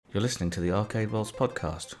You're listening to the Arcade Vaults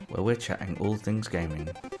podcast, where we're chatting all things gaming.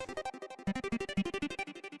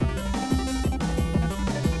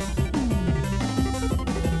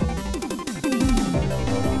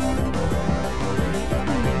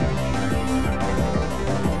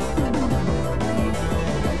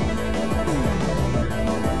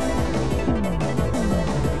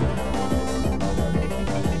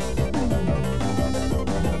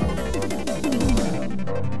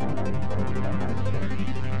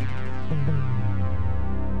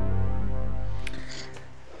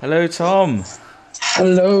 Hello, Tom.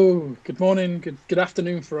 Hello. Good morning. Good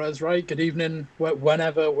afternoon for us, right? Good evening,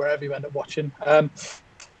 wherever you end up watching.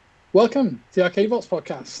 Welcome to the Arcade Vaults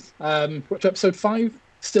podcast. We're to episode 5.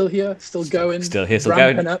 Still here, still going. Still here, still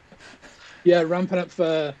ramping going. up. Yeah, ramping up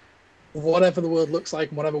for whatever the world looks like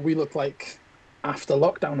and whatever we look like after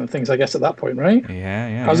lockdown and things, I guess, at that point, right?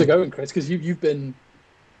 Yeah. How's it going, Chris? Because you've been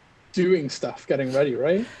doing stuff, getting ready,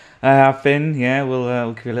 right? I've been, yeah.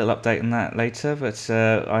 We'll give you a little update on that later. But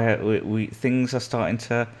things are starting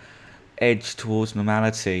to edge towards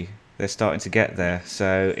normality. They're starting to get there,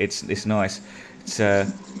 so it's nice.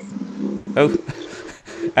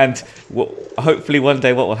 Hopefully one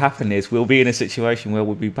day what will happen is we'll be in a situation where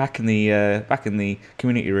we'll be back in the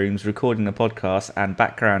community rooms recording the podcast, and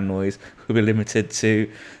background noise will be limited to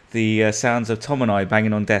the sounds of Tom and I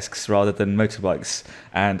banging on desks rather than motorbikes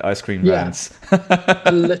and ice cream vans.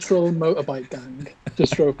 A literal motorbike gang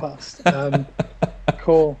just drove past.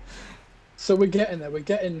 Cool. So we're getting there. We're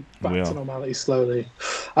getting back to normality slowly.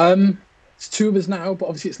 It's 2 of us now, but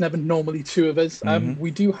obviously it's never normally 2 of us.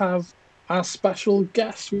 We do have our special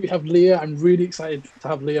guest. We have Leah. I'm really excited to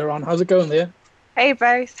have Leah on. How's it going, Leah? Hey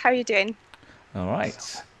both, how are you doing? All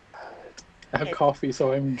right. I have coffee,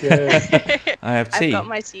 so I'm good. I have tea. I've got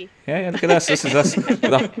my tea. Yeah, look at us. This is us with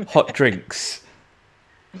our hot drinks.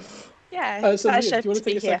 Yeah, so Leah, do you want to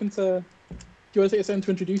take a second to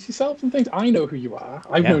introduce yourself and things? I know who you are.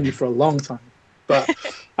 I've known you for a long time, but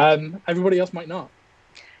everybody else might not.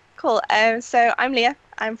 Cool. So I'm Leah.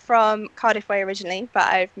 I'm from Cardiff Way originally,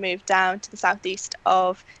 but I've moved down to the southeast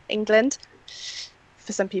of England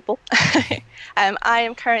for some people. I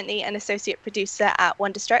am currently an associate producer at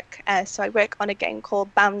Wonderstruck, so I work on a game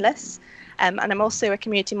called Boundless, and I'm also a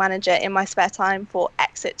community manager in my spare time for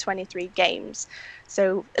Exit 23 Games.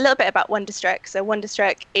 So a little bit about Wonderstruck. So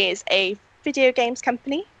Wonderstruck is a video games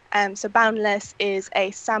company. So Boundless is a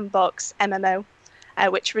sandbox MMO,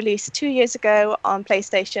 which released 2 years ago on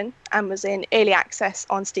PlayStation and was in early access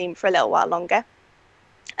on Steam for a little while longer.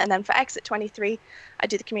 And then for Exit 23, I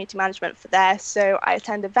do the community management for there. So I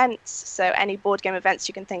attend events, so any board game events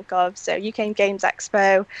you can think of. So UK Games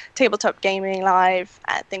Expo, Tabletop Gaming Live,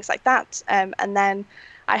 things like that. And then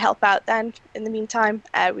I help out then. In the meantime,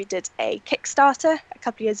 we did a Kickstarter a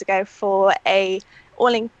couple of years ago for a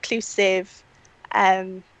all-inclusive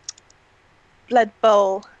Blood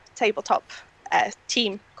Bowl tabletop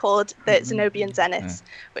team called the Zenobian Zeniths,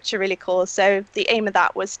 which are really cool. So the aim of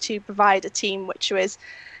that was to provide a team which was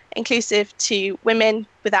inclusive to women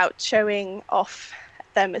without showing off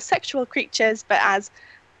them as sexual creatures, but as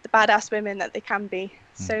the badass women that they can be.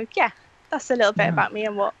 So yeah, that's a little bit about me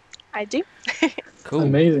and what I do. Cool.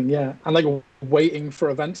 Amazing, yeah. And like waiting for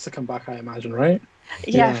events to come back, I imagine, right?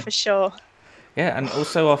 Yeah, for sure. Yeah, and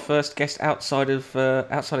also our first guest outside of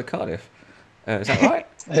Cardiff. Is that right?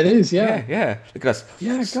 It is, yeah. Yeah. Look at us.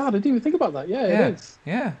 Yeah, God, I didn't even think about that. Yeah, it is.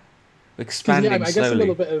 Yeah. Expanding I guess slowly. a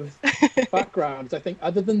little bit of background. I think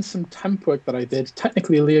other than some temp work that I did,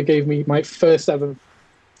 technically Leah gave me my first ever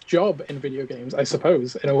job in video games, I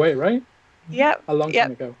suppose, in a way, right? Yep. A long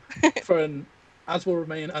time ago. For an, as will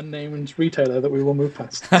remain, unnamed retailer that we will move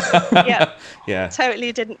past. Yep. Yeah.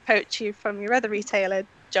 Totally didn't poach you from your other retailer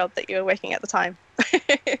job that you were working at the time.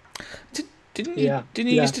 Didn't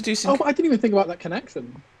you used to do some... Oh, but I didn't even think about that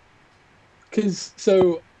connection. Because,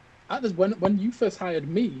 when you first hired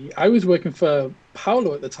me, I was working for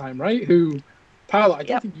Paolo at the time, right? Paolo, I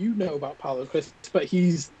don't think you know about Paolo, Chris, but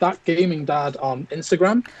he's that gaming dad on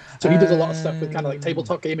Instagram. So he does a lot of stuff with kind of like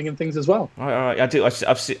tabletop gaming and things as well. Right, I do.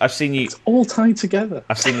 I've seen you... It's all tied together.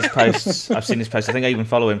 I've seen his posts. I think I even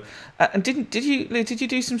follow him. And did you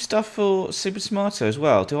do some stuff for Super Smarto as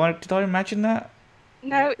well? Did I imagine that?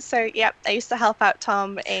 No, so I used to help out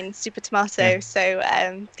Tom in Super Tomato. So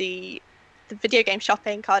the video game shop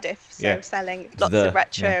in Cardiff, selling lots of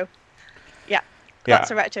retro, lots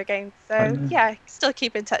of retro games. So still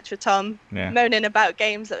keep in touch with Tom, moaning about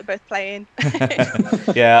games that we're both playing.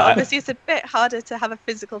 Obviously it's a bit harder to have a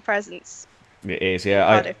physical presence. It is,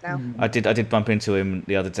 I did bump into him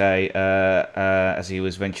the other day as he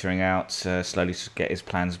was venturing out slowly to get his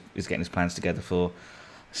plans. He's getting his plans together for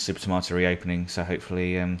Super Tomato reopening, so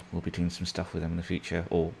hopefully we'll be doing some stuff with them in the future.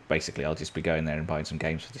 Or basically, I'll just be going there and buying some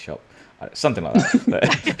games for the shop, something like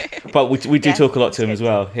that. But we do talk a lot to him as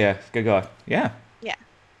well. Yeah, good guy. Yeah.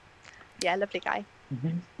 Yeah, lovely guy.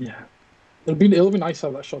 Mm-hmm. Yeah, it'll be nice to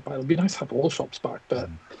have that shop back. It'll be nice to have all shops back. But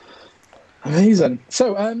amazing.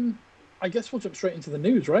 So I guess we'll jump straight into the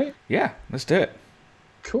news, right? Yeah, let's do it.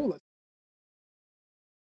 Cool.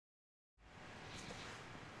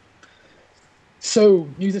 So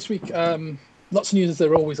news this week. Lots of news as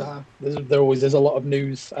there always are. There's a lot of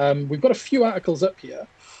news. We've got a few articles up here.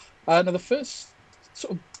 Now the first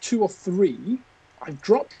sort of 2 or 3 I've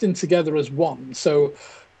dropped in together as one. So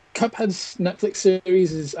Cuphead's Netflix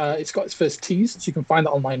series is it's got its first tease, so you can find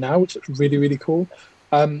that online now, which looks really, really cool.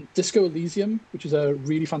 Disco Elysium, which is a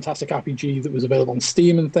really fantastic RPG that was available on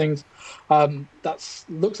Steam and things. That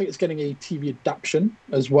looks like it's getting a TV adaptation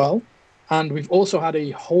as well. And we've also had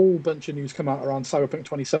a whole bunch of news come out around Cyberpunk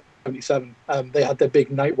 2077. They had their big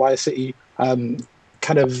Nightwire City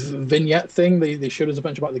kind of vignette thing. They showed us a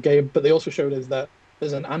bunch about the game, but they also showed us that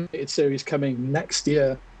there's an animated series coming next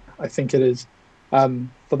year, I think it is,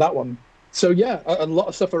 for that one. So yeah, a lot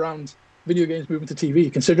of stuff around video games moving to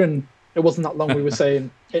TV, considering it wasn't that long we were saying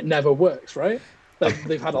it never works, right? Like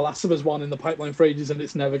they've had a Last of Us 1 in the pipeline for ages and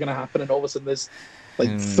it's never going to happen, and all of a sudden there's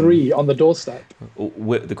like 3 on the doorstep.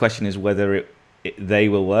 The question is whether they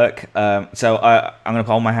will work. So I'm going to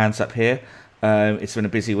hold my hands up here. It's been a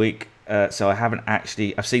busy week, so I've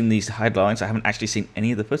seen these headlines. I haven't actually seen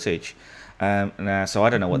any of the footage. So I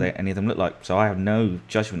don't know what any of them look like. So I have no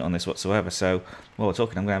judgment on this whatsoever. So while we're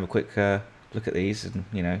talking, I'm going to have a quick look at these and,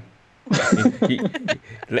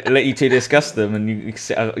 let you two discuss them, and you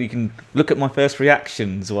can look at my first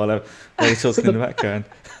reactions while they're talking in the background.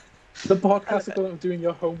 The podcast equivalent of doing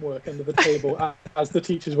your homework under the table as the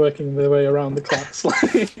teacher's working their way around the class.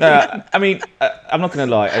 I mean, I'm not going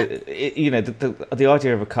to lie. The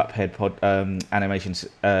idea of a Cuphead animation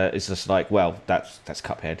is just like, well, that's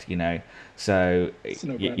Cuphead, So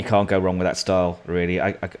you can't go wrong with that style, really.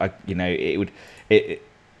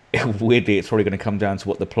 Weirdly, it's probably going to come down to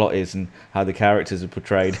what the plot is and how the characters are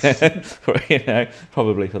portrayed.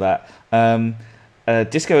 Probably for that.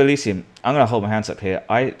 Disco Elysium. I'm going to hold my hands up here.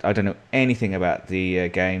 I don't know anything about the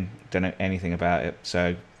game. Don't know anything about it.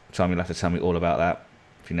 So, Tom, you'll have to tell me all about that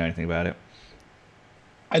if you know anything about it.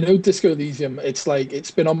 I know Disco Elysium.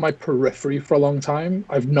 It's been on my periphery for a long time.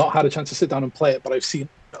 I've not had a chance to sit down and play it, but I've seen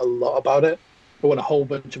a lot about it. I won a whole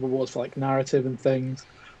bunch of awards for narrative and things.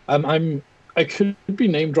 I could be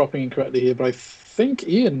name dropping incorrectly here, but I think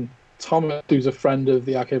Ian Thomas, who's a friend of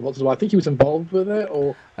the Arcade Vault as well, I think he was involved with it,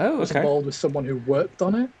 or was involved with someone who worked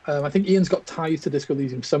on it. I think Ian's got ties to Disco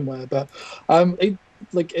Elysium somewhere, but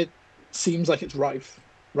it seems like it's rife,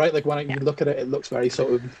 right? Like when you look at it, it looks very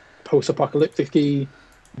sort of post-apocalyptic-y,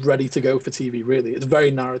 ready to go for TV. Really, it's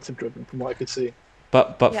very narrative-driven from what I could see.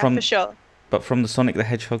 But for sure. But from the Sonic the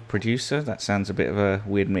Hedgehog producer, that sounds a bit of a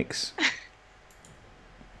weird mix.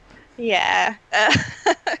 Yeah,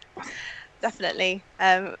 definitely.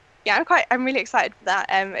 I'm really excited for that.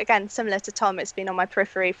 Again, similar to Tom, it's been on my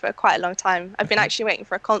periphery for quite a long time. I've been actually waiting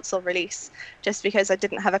for a console release just because I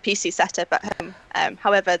didn't have a PC setup at home.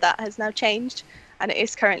 However, that has now changed and it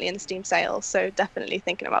is currently in the Steam sale. So definitely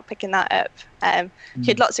thinking about picking that up. He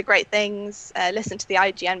had lots of great things. Listened to the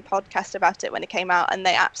IGN podcast about it when it came out and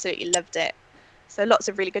they absolutely loved it. So lots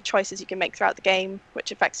of really good choices you can make throughout the game,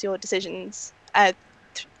 which affects your decisions.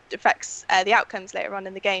 Affects the outcomes later on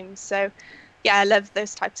in the game. So yeah, I love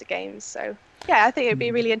those types of games. So yeah, I think it'd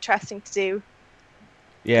be really interesting to do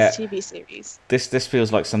this TV series. This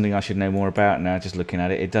feels like something I should know more about now, just looking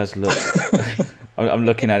at it. It does look I'm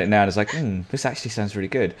looking at it now and it's like, this actually sounds really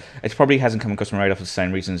good. It probably hasn't come across my radar for the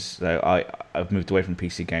same reasons though. I've moved away from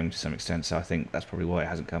PC games to some extent, so I think that's probably why it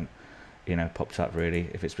hasn't popped up really,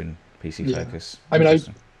 if it's been PC focus. I mean,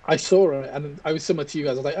 I saw it and I was similar to you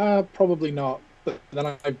guys. I was like, probably not. But then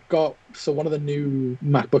I got one of the new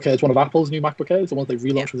MacBook Airs, one of Apple's new MacBook Airs, the ones they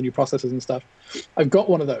relaunched with the new processors and stuff. I've got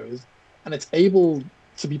one of those, and it's able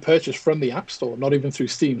to be purchased from the App Store, not even through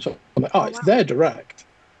Steam. So I'm like, it's there direct.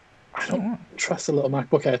 I don't trust a little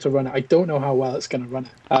MacBook Air to run it. I don't know how well it's going to run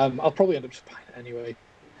it. I'll probably end up just buying it anyway,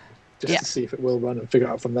 just to see if it will run and figure it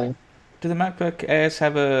out from there. Do the MacBook Airs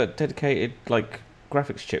have a dedicated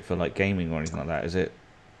graphics chip for gaming or anything like that? Is it?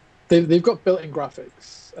 They've got built-in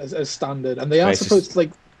graphics as standard, and they are supposed to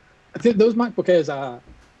I think those MacBook Airs are.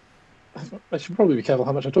 I should probably be careful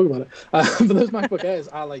how much I talk about it, but those MacBook Airs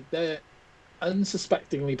are they're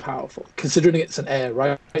unsuspectingly powerful, considering it's an Air,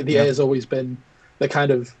 right? The Air's always been the kind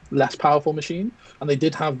of less powerful machine, and they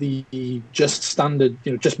did have the just standard,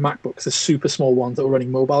 just MacBooks, the super small ones that were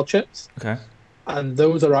running mobile chips. Okay. and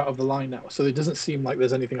those are out of the line now. So it doesn't seem like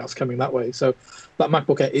there's anything else coming that way. So that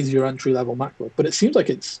MacBook Air is your entry level MacBook, but it seems like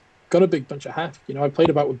it's got a big bunch of heft. I played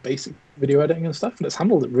about with basic video editing and stuff, and it's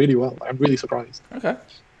handled it really well. I'm really surprised. Okay.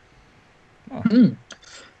 Oh.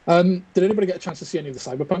 Did anybody get a chance to see any of the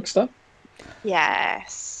Cyberpunk stuff?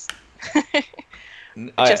 Yes.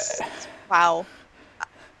 Wow.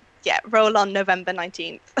 Yeah, roll on November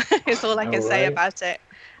 19th is all I can say about it.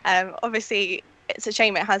 Obviously, it's a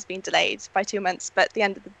shame it has been delayed by 2 months, but at the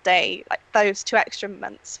end of the day, like those 2 extra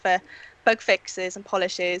months for bug fixes and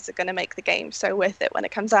polishes are going to make the game so worth it when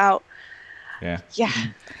it comes out. Yeah.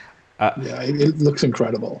 It looks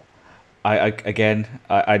incredible.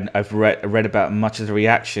 I've read about much of the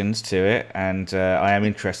reactions to it, and I am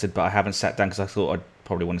interested, but I haven't sat down because I thought I'd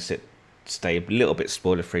probably want to stay a little bit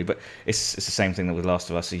spoiler free. But it's the same thing with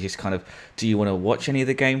Last of Us. So you just kind of, do you want to watch any of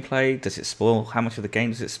the gameplay? Does it spoil? How much of the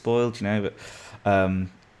game does it spoil? But I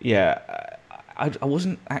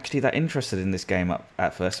wasn't actually that interested in this game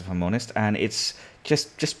at first, if I'm honest, and it's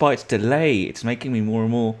just by its delay, it's making me more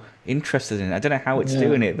and more interested in it. I don't know how it's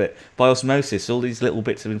doing it, but by osmosis, all these little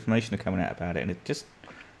bits of information are coming out about it, and it just,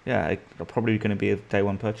 it's probably going to be a day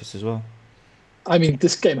one purchase as well. I mean,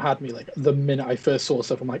 this game had me, like, the minute I first saw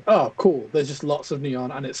stuff, I'm like, oh, cool, there's just lots of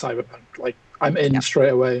neon, and it's Cyberpunk. Like, I'm in straight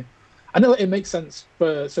away. I know it makes sense,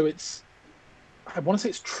 so it's, I want to say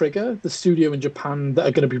it's Trigger, the studio in Japan that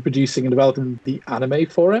are going to be producing and developing the anime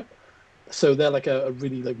for it. So they're like a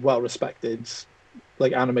really like well-respected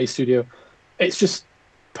like anime studio. It's just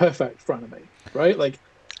perfect for anime, right? Like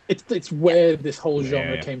it's where this whole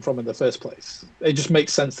genre came from in the first place. It just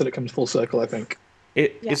makes sense that it comes full circle, I think.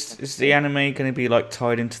 Is the anime going to be like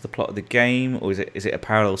tied into the plot of the game, or is it a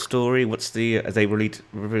parallel story? Have they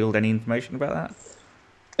revealed any information about that?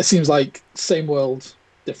 It seems like same world,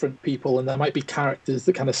 different people, and there might be characters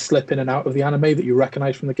that kind of slip in and out of the anime that you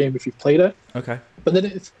recognize from the game if you've played it. Okay. But then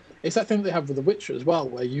it's that thing they have with The Witcher as well,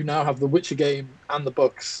 where you now have the Witcher game and the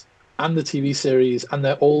books and the TV series, and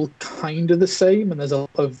they're all kind of the same, and there's a lot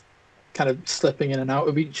of kind of slipping in and out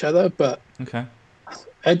of each other. But okay,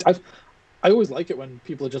 I always like it when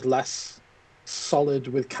people are just less solid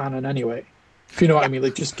with canon anyway. If you know what I mean,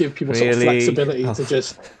 like just give people some flexibility to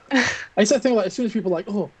just. It's that thing like as soon as people are like,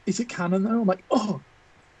 oh, is it canon now? I'm like, oh,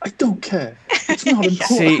 I don't care. It's not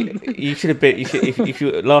important. See, you should have been. If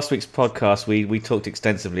you last week's podcast, we talked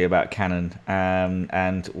extensively about canon,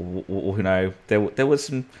 and there was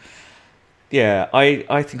some. Yeah,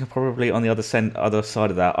 I think I'm probably on the other side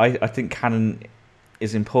of that. I think canon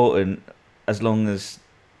is important as long as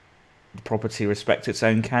the property respects its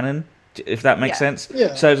own canon, if that makes sense.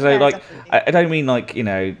 Yeah. So like, definitely. I don't mean like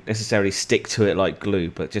necessarily stick to it like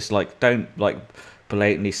glue, but just like don't like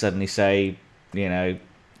blatantly suddenly say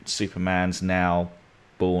Superman's now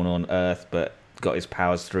born on Earth but got his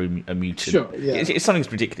powers through a mutant. Sure, yeah. It's something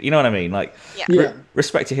ridiculous. You know what I mean? Like,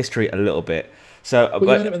 respect your history a little bit. So, but you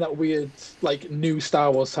end up in that weird, like, new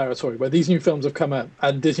Star Wars territory where these new films have come out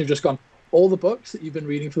and Disney have just gone, all the books that you've been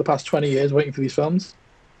reading for the past 20 years waiting for these films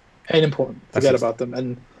ain't important. Forget about them.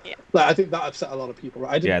 And like, I think that upset a lot of people.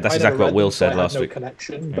 Right? That's exactly what Will said last week.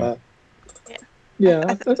 Connection, but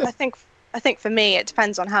I think for me, it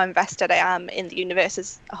depends on how invested I am in the universe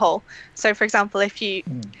as a whole. So, for example,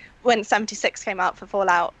 when 76 came out for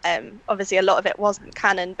Fallout, obviously a lot of it wasn't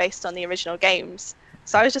canon based on the original games.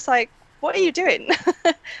 So I was just like, what are you doing?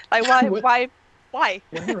 Like, why?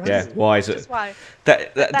 Yeah, why is it? Just why?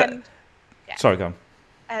 Sorry, go on.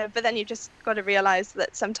 But then you just got to realise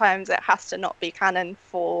that sometimes it has to not be canon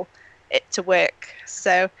for it to work.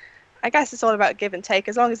 So I guess it's all about give and take.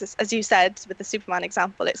 As long as, as you said with the Superman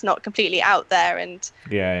example, it's not completely out there and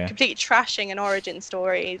completely trashing an origin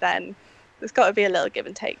story, then there's got to be a little give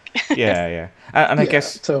and take. And I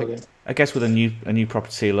guess totally. I guess with a new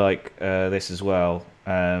property like this as well,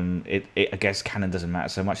 I guess canon doesn't matter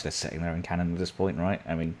so much. They're sitting there in canon at this point, right?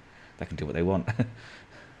 I mean, they can do what they want.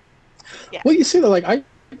 Well, you see that,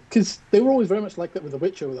 because they were always very much like that with The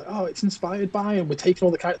Witcher. We're like, oh, it's inspired by, and we're taking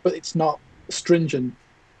all the characters, but it's not stringent.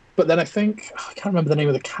 But then I think, I can't remember the name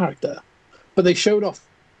of the character, but they showed off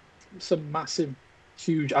some massive,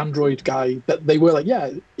 huge android guy that they were like,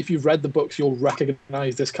 yeah, if you've read the books, you'll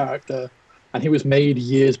recognize this character. And he was made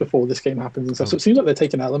years before this game happens and stuff. So it seems like they're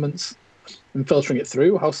taking elements and filtering it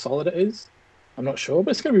through. How solid it is, I'm not sure,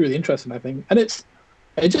 but it's going to be really interesting, I think. And it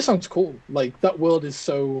just sounds cool. Like, that world is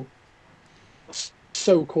so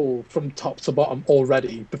cool from top to bottom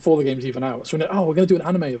already before the game's even out. So we're going to do an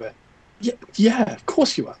anime of it. Yeah, of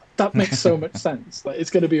course you are. That makes so much sense. Like,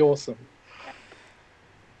 it's going to be awesome.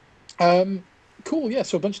 Cool, yeah,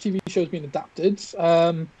 so a bunch of TV shows being adapted.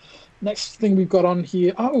 Next thing we've got on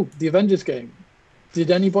here, the Avengers game.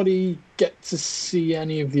 Did anybody get to see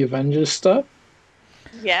any of the Avengers stuff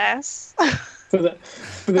Yes. for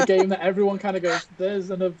the game that everyone kind of goes, "There's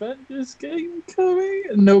an Avengers game coming,"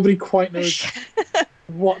 and nobody quite knows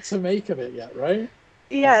what to make of it yet, right?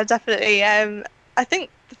 Yeah, definitely. I think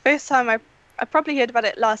the first time I probably heard about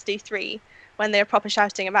it last E3 when they were proper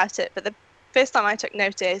shouting about it, but the first time I took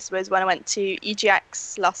notice was when I went to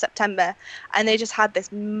EGX last September, and they just had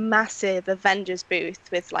this massive Avengers booth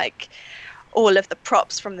with like all of the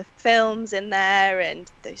props from the films in there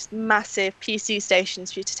and those massive PC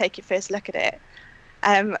stations for you to take your first look at it.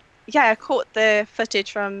 Yeah, I caught the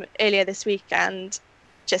footage from earlier this week and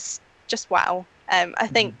just wow. I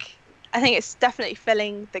think it's definitely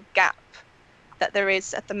filling the gap that there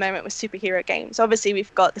is at the moment with superhero games. Obviously,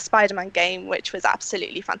 we've got the Spider-Man game, which was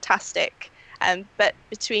absolutely fantastic. But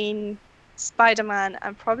between Spider-Man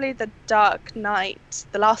and probably the Dark Knight,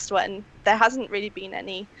 the last one, there hasn't really been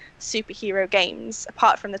any superhero games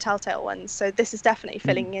apart from the Telltale ones. So this is definitely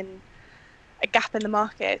filling in a gap in the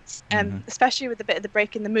market, especially with a bit of the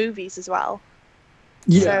break in the movies as well.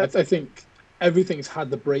 Yeah, so, I think everything's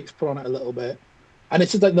had the brakes put on it a little bit. And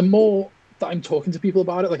it's just like the more that I'm talking to people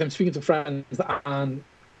about it, like I'm speaking to friends that aren't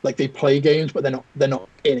like they play games, but they're not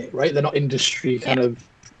in it, right? They're not industry kind of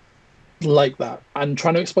like that, and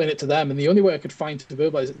trying to explain it to them. And the only way I could find to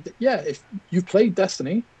verbalize it, if you've played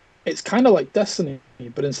Destiny, it's kind of like Destiny,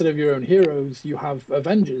 but instead of your own heroes, you have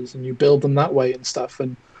Avengers, and you build them that way and stuff.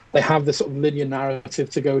 And they have this sort of linear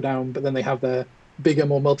narrative to go down, but then they have their bigger,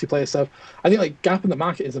 more multiplayer stuff. I think like gap in the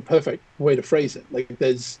market is a perfect way to phrase it. Like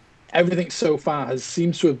there's everything so far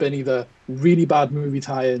seems to have been either really bad movie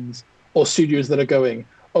tie-ins or studios that are going,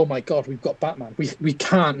 oh my god, we've got Batman. We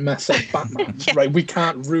can't mess up Batman, right? We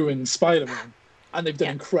can't ruin Spider-Man. And they've done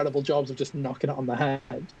incredible jobs of just knocking it on the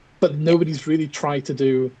head. But nobody's really tried to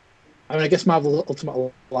do... I mean, I guess Marvel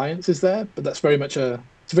Ultimate Alliance is there, but that's very much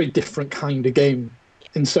it's a very different kind of game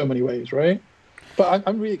in so many ways, right? But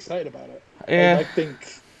I'm really excited about it. Yeah. I think...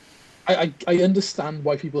 I understand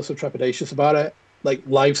why people are so trepidatious about it. Like,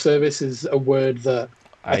 live service is a word that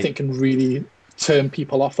I think can really turn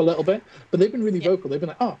people off a little bit, but they've been really vocal. They've been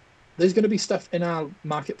like, oh, there's going to be stuff in our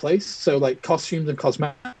marketplace, so like costumes and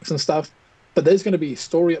cosmetics and stuff, but there's going to be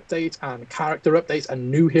story updates and character updates and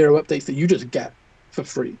new hero updates that you just get for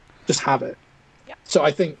free. Just have it. So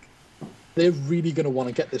I think they're really going to want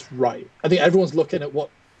to get this right. I think everyone's looking at what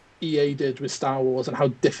EA did with Star Wars and how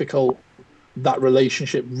difficult that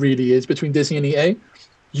relationship really is between Disney and EA.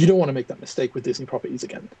 You don't want to make that mistake with Disney properties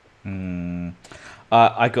again.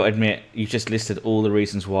 I got to admit, you've just listed all the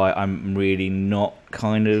reasons why I'm really not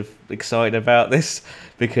kind of excited about this,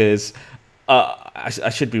 because I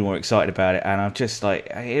should be more excited about it, and I'm just like,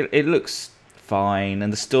 it looks fine,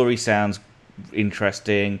 and the story sounds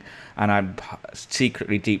interesting, and I'm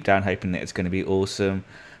secretly deep down hoping that it's going to be awesome,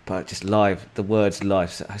 but just live, the words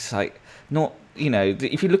live, it's like, not, you know,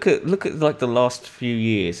 if you look at like the last few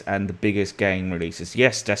years and the biggest game releases,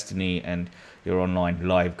 yes, Destiny and your online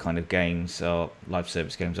live kind of games, or live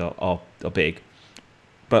service games are big,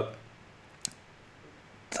 but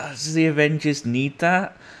does the Avengers need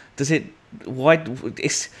that? Does it? Why?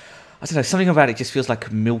 It's, I don't know, something about it just feels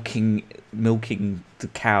like milking the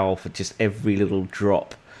cow for just every little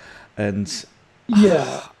drop, and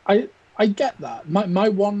yeah, I get that. My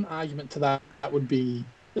one argument to that would be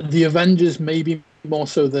the Avengers maybe more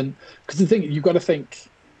so than, because the thing, you've got to think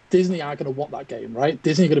Disney are going to want that game, right?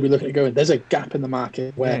 Disney are going to be looking at going, there's a gap in the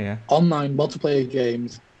market where online multiplayer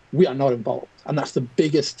games, we are not involved. And that's the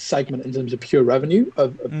biggest segment in terms of pure revenue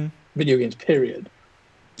of video games, period.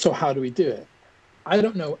 So how do we do it? I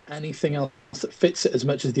don't know anything else that fits it as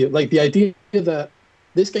much as the idea that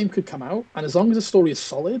this game could come out, and as long as the story is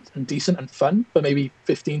solid and decent and fun for maybe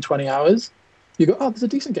 15, 20 hours, you go, oh, there's a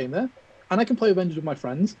decent game there, and I can play Avengers with my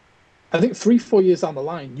friends. I think 3-4 years down the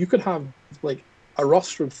line, you could have like a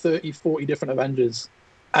roster of 30, 40 different Avengers,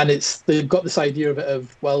 and they've got this idea of it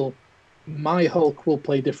of, well, my Hulk will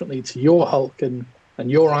play differently to your Hulk, and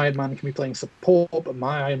your Iron Man can be playing support, but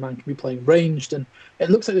my Iron Man can be playing ranged, and it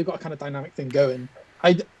looks like they've got a kind of dynamic thing going.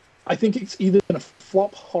 I think it's either going to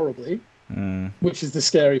flop horribly, which is the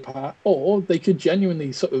scary part, or they could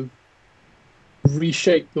genuinely sort of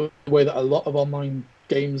reshape the way that a lot of online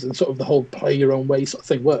games and sort of the whole play your own way sort of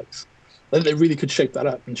thing works. I think they really could shape that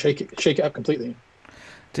up and shake it up completely.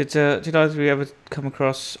 Did either of you ever come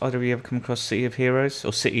across City of Heroes,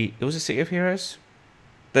 or City? It was a City of Heroes.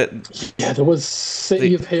 Yeah, there was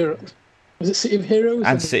City of Heroes. Was it City of Heroes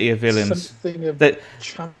and City of Villains. Something of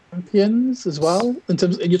Champions as well. In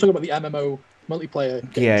terms, you're talking about the MMO multiplayer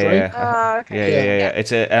games, right? Okay. Yeah.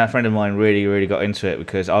 It's a friend of mine really got into it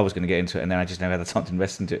because I was going to get into it, and then I just never had the time to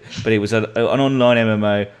invest into it. But it was an online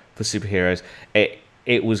MMO for superheroes.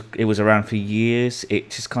 It was around for years. It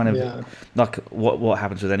just kind of like what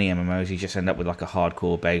happens with any MMOs. You just end up with like a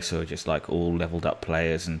hardcore base or just like all leveled up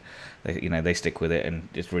players, and they stick with it, and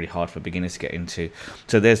it's really hard for beginners to get into.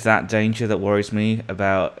 So there's that danger that worries me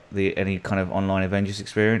about any kind of online Avengers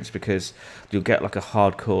experience, because you'll get like a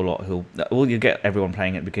hardcore lot you get everyone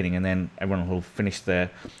playing at the beginning, and then everyone will finish their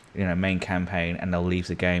main campaign and they'll leave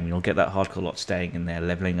the game. You'll get that hardcore lot staying in there,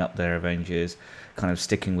 leveling up their Avengers, kind of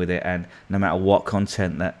sticking with it, and no matter what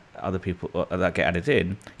content that other people that get added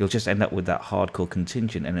in, you'll just end up with that hardcore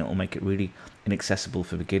contingent, and it will make it really inaccessible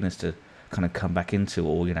for beginners to kind of come back into,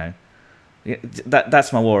 or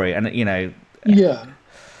that's my worry. And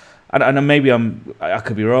and maybe I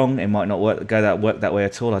could be wrong. It might not work that way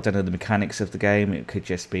at all. I don't know the mechanics of the game. It could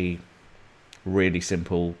just be really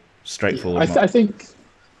simple, straightforward. I think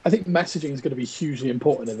messaging is going to be hugely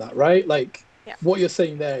important in that, right? Like what you're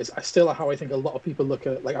saying there is still how I think a lot of people look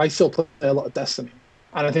at. Like I still play a lot of Destiny,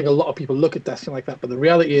 and I think a lot of people look at Destiny like that. But the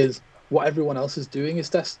reality is, what everyone else is doing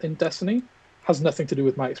in Destiny has nothing to do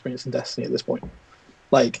with my experience in Destiny at this point.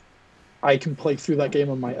 Like, I can play through that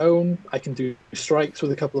game on my own. I can do strikes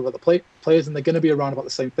with a couple of other players, and they're going to be around about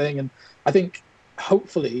the same thing. And I think,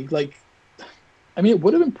 hopefully, it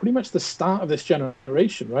would have been pretty much the start of this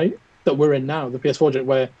generation, right? That we're in now, the PS4 gen,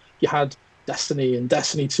 where you had Destiny and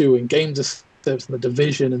Destiny 2 and Games of Service and The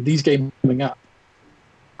Division and these games coming up.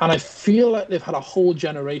 And I feel like they've had a whole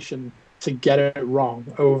generation to get it wrong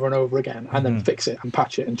over and over again, and then fix it and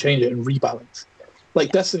patch it and change it and rebalance.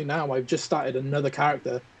 Like Destiny now, I've just started another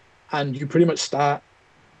character, and you pretty much start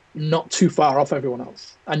not too far off everyone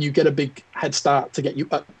else, and you get a big head start to get you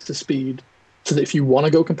up to speed, so that if you want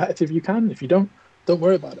to go competitive, you can. If you don't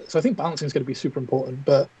worry about it. So I think balancing is going to be super important,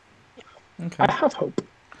 but I have hope.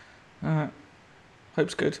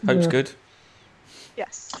 Hope's good. Hope's good.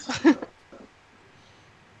 Yes.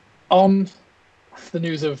 On the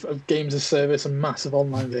news of games as service and massive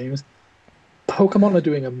online games, Pokemon are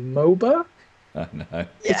doing a MOBA. Oh, no.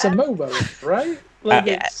 It's a MOBA, right?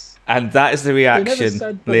 And that is the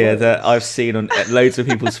reaction, Leah, that I've seen on loads of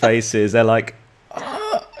people's faces. They're like,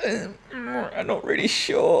 I'm not really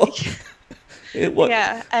sure. For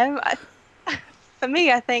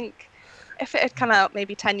me, I think if it had come out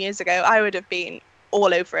maybe 10 years ago, I would have been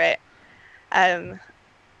all over it.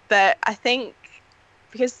 But I think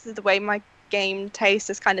because of the way my game taste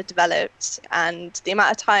has kind of developed, and the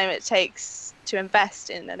amount of time it takes to invest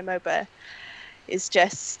in an MOBA is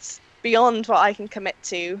just beyond what I can commit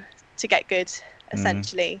to get good,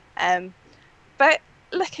 essentially. But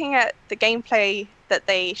looking at the gameplay that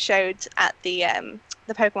they showed at the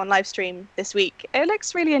Pokemon live stream this week, it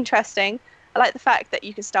looks really interesting. I like the fact that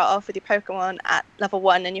you can start off with your Pokemon at level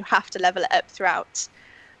 1 and you have to level it up throughout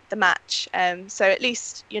the match. So at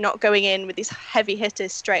least you're not going in with these heavy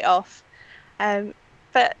hitters straight off.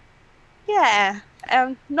 But yeah,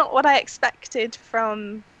 not what I expected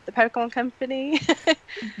from the Pokemon Company.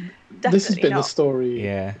 This has been the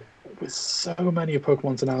story with so many of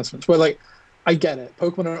Pokemon's announcements, where I get it.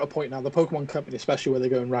 Pokemon are at a point now, the Pokemon Company especially, where they're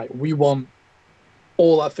going, right, we want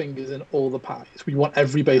all our fingers in all the pies. We want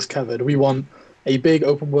every base covered. We want a big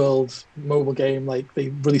open world mobile game. Like they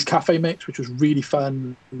released Cafe Mix, which was really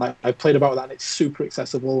fun. Like I played about that, and it's super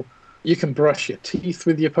accessible. You can brush your teeth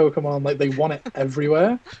with your Pokemon. Like they want it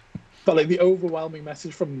everywhere. But the overwhelming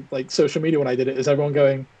message from social media when I did it is everyone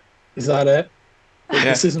going, "Is that it?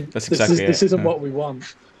 This isn't what we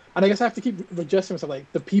want." And I guess I have to keep adjusting myself.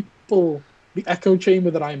 The people, the echo chamber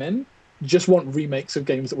that I'm in, just want remakes of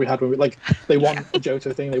games that we had when they want a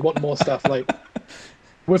Johto thing, they want more stuff.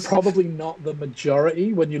 We're probably not the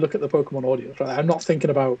majority when you look at the Pokemon audience, right? I'm not thinking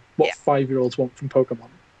about what 5-year-olds want from Pokemon,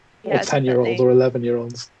 or 10-year-olds or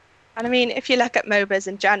 11-year-olds. And I mean, if you look at MOBAs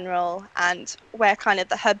in general and where kind of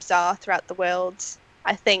the hubs are throughout the world,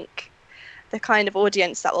 I think the kind of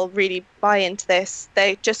audience that will really buy into this,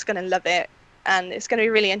 they're just going to love it. And it's going to be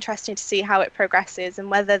really interesting to see how it progresses,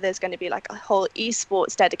 and whether there's going to be a whole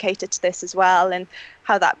esports dedicated to this as well, and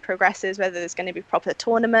how that progresses, whether there's going to be proper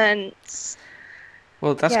tournaments.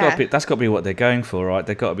 Well, that's got to be what they're going for, right?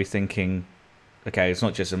 They've got to be thinking, okay, it's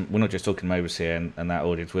not just we're not just talking MOBAs here and that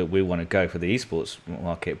audience. We want to go for the esports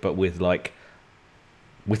market, but with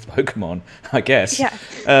Pokemon, I guess. Yeah.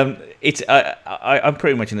 I'm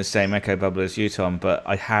pretty much in the same echo bubble as you, Tom, but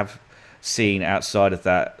I have seen outside of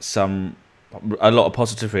that a lot of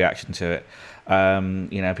positive reaction to it.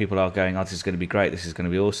 People are going, "Oh, this is going to be great. This is going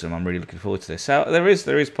to be awesome. I'm really looking forward to this." So there is,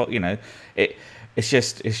 it's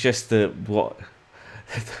just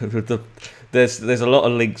there's a lot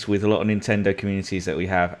of links with a lot of Nintendo communities that we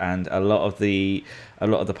have, and a lot of the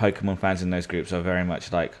Pokemon fans in those groups are very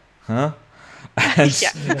much like, huh? And,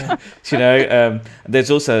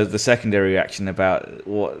 there's also the secondary reaction about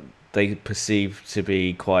what they perceive to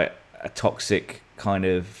be quite a toxic kind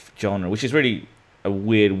of genre, which is really a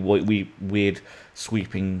weird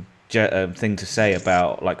sweeping thing to say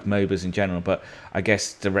about like MOBAs in general, but I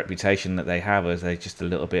guess the reputation that they have is they're just a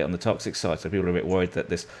little bit on the toxic side, so people are a bit worried that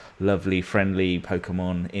this lovely, friendly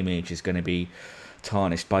Pokemon image is going to be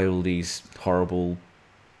tarnished by all these horrible,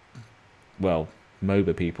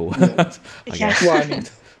 MOBA people. Yeah. I guess. Well, I mean,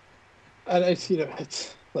 and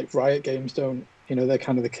it's like Riot Games don't, they're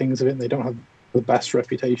kind of the kings of it, and they don't have the best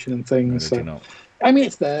reputation and things. No, they do not. I mean,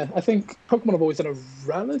 it's there. I think Pokemon have always done a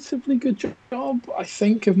relatively good job, I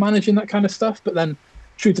think, of managing that kind of stuff. But then,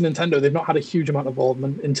 true to Nintendo, they've not had a huge amount of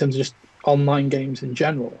involvement in terms of just online games in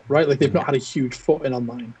general, right? Like, they've not had a huge foot in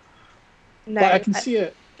online. No, but I can see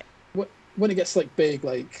it when it gets like big,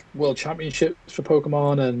 like World Championships for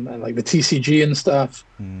Pokemon and like the TCG and stuff.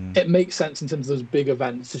 It makes sense in terms of those big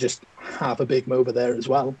events to just have a big MOBA there as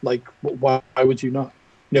well. Like, why would you not?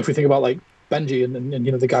 If we think about like Benji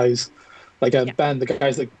and the guys. Like Ben, the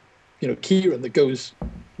guys like, Kieran that goes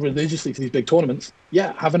religiously to these big tournaments.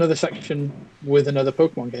 Yeah, have another section with another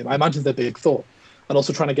Pokemon game. I imagine their big thought. And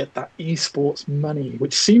also trying to get that esports money,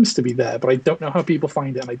 which seems to be there, but I don't know how people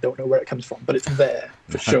find it and I don't know where it comes from. But it's there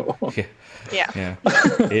for sure. Yeah.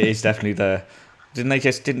 It is definitely there.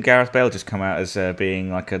 Didn't Gareth Bale just come out as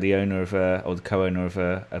being like the owner of or the co-owner of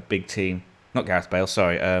a big team? Not Gareth Bale,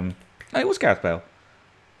 sorry. No, it was Gareth Bale.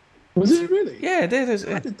 Was it really? Yeah, there's.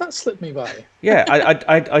 How did that slip me by? Yeah,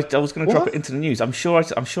 I was going to drop it into the news. I'm sure I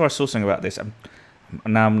saw something about this.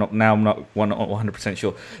 Now I'm not 100%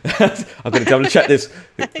 sure. I've got to double check this.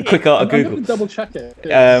 Quick art of Google. I'm going to double check it.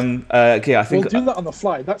 I think we'll do that on the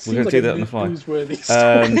fly. That seems like do that a on the fly. newsworthy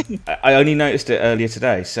story. I only noticed it earlier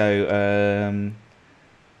today. So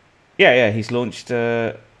he's launched.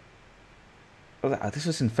 This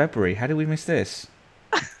was in February. How did we miss this?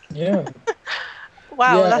 Yeah.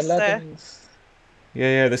 Wow, yeah, that's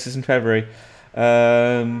Yeah, this is in February.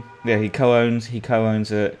 He co-owns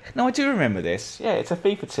it. No, I do remember this. Yeah, it's a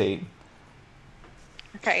FIFA team.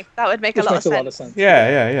 okay. That would make Which a lot makes of a sense. lot of sense.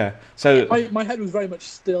 Yeah. So my head was very much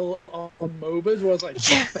still on MOBAs, where I was like,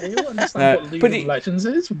 I don't understand No, what League but of Legends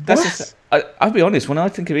is. That's I'll be honest. When I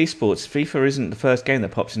think of esports, FIFA isn't the first game that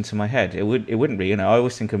pops into my head. It wouldn't be. I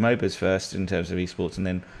always think of MOBAs first in terms of esports, and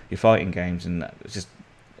then your fighting games, and it's just.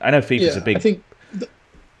 I know FIFA's a big. I think.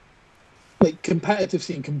 Like competitive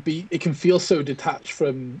scene can feel so detached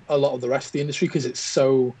from a lot of the rest of the industry because it's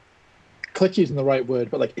so clicky isn't the right word,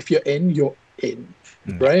 but like if you're in,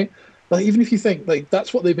 right? Like even if you think like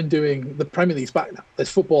that's what they've been doing, the Premier League's back now. There's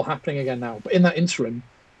football happening again now, but in that interim,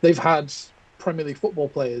 they've had Premier League football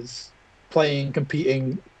players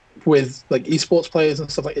competing with like esports players and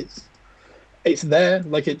stuff. Like it's there,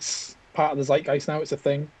 like it's part of the zeitgeist now. It's a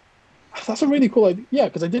thing. That's a really cool idea. Yeah,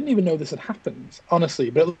 because I didn't even know this had happened, honestly.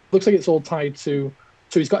 But it looks like it's all tied to.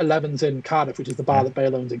 So he's got 11s in Cardiff, which is the bar that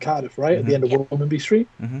Bale owns in Cardiff, right at the end of Womanby Street.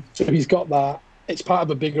 So he's got that. It's part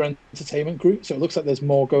of a bigger entertainment group. So it looks like there's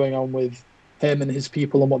more going on with him and his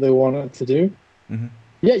people and what they wanted to do.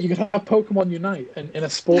 Yeah, you could have Pokemon Unite in a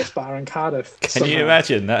sports bar in Cardiff. Can you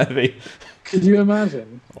imagine? That'd be. Could you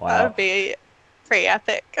imagine? Wow. That would be pretty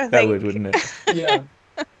epic. I think. That would, wouldn't it? Yeah.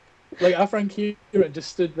 Like our friend Kieran just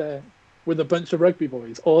stood there with a bunch of rugby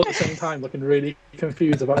boys all at the same time looking really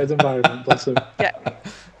confused about his environment. Bless him. Yeah.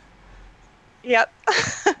 Yep.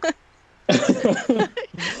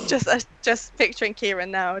 just picturing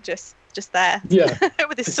Kieran now, just there. Yeah.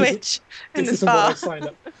 With his Switch in this the isn't what I bar. signed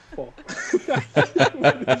up for.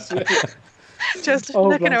 Just Oh,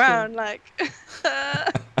 looking bless around like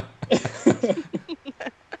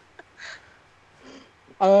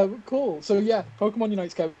Cool. So yeah, Pokemon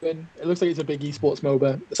Unite's coming. It looks like it's a big esports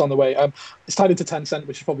MOBA. It's on the way. It's tied into Tencent,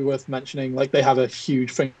 which is probably worth mentioning. Like they have a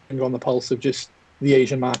huge finger on the pulse of just the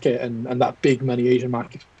Asian market and that big money Asian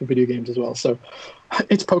market for video games as well. So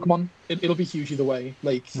it's Pokemon. It'll be huge either way.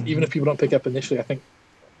 Like even if people don't pick up initially, I think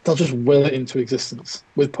they'll just will it into existence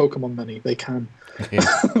with Pokemon money. They can. Yeah,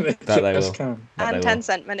 they that just they can. and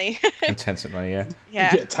 10-cent money. And Tencent money, yeah.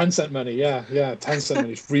 Yeah. 10-cent money. Yeah. 10-cent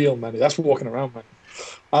money is real money. That's walking around money.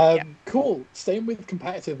 Cool. Staying with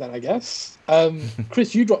competitive then, I guess.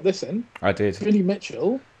 Chris, you dropped this in. I did. Billy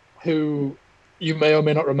Mitchell, who you may or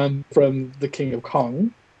may not remember from The King of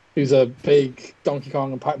Kong, who's a big Donkey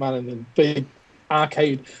Kong and Pac-Man and a big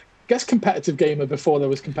arcade guess competitive gamer before there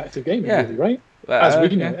was competitive gaming, Yeah. really, right? As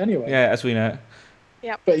we know it, anyway. Yeah, as we know it.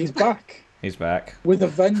 Yeah. But he's back. He's back. With a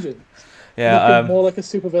vengeance. Yeah, looking more like a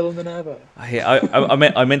supervillain than ever.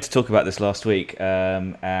 I meant to talk about this last week.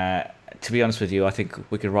 To be honest with you, I think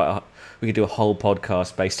we could do a whole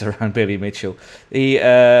podcast based around Billy Mitchell.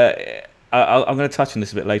 I'm going to touch on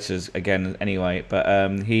this a bit later again, anyway.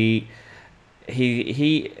 But he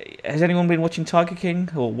has anyone been watching Tiger King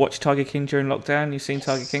or watched Tiger King during lockdown? You've seen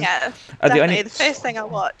Tiger King? Yeah, definitely the first thing I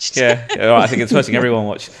watched. Yeah, I think it's the first thing everyone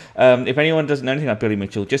watched. If anyone doesn't know anything about Billy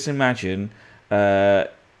Mitchell, just imagine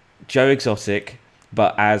Joe Exotic,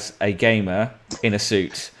 but as a gamer in a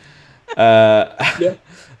suit.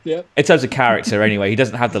 Yeah. In terms of character, anyway, he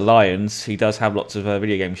doesn't have the lions. He does have lots of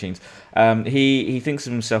video game machines. He thinks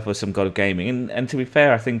of himself as some god of gaming, and to be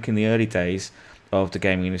fair, I think in the early days of the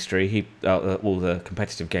gaming industry, the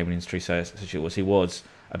competitive gaming industry, he was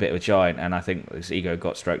a bit of a giant, and I think his ego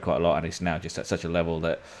got stroked quite a lot, and he's now just at such a level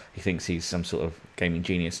that he thinks he's some sort of gaming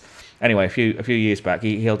genius. Anyway, a few years back,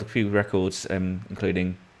 he held a few records,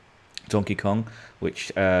 including Donkey Kong,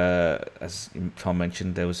 which, as Tom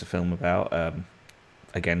mentioned, there was a film about.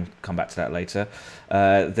 Again, come back to that later.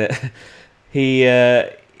 That he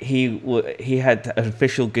had an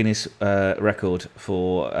official Guinness record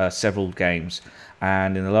for several games,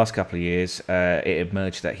 and in the last couple of years, it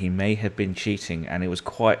emerged that he may have been cheating, and it was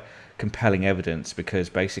quite compelling evidence because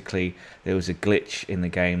basically there was a glitch in the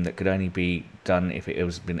game that could only be done if it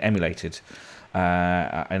was been emulated.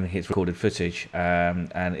 And his recorded footage,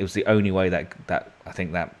 and it was the only way that I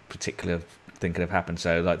think that particular thing could have happened.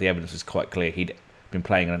 So, like, the evidence was quite clear. He'd been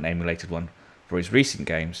playing on an emulated one for his recent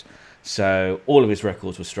games. So all of his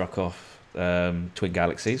records were struck off Twin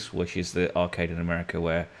Galaxies, which is the arcade in America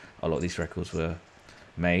where a lot of these records were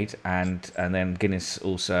made, and then Guinness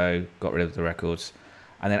also got rid of the records.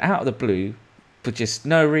 And then out of the blue, for just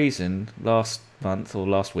no reason, last month or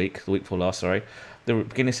last week, the week before last, sorry, the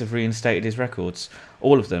Guinness have reinstated his records,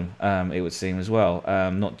 all of them. It would seem as well,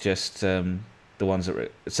 not just the ones that were.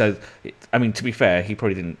 So, I mean, to be fair, he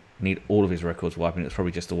probably didn't need all of his records wiping. It's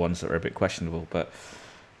probably just the ones that were a bit questionable, but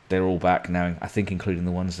they're all back now, I think, including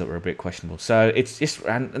the ones that were a bit questionable. So it's just,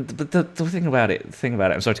 and the thing about it,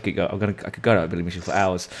 I'm sorry to keep going. I could go about Billy Mitchell for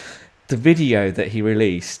hours. The video that he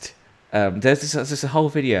released, there's a whole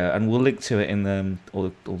video, and we'll link to it in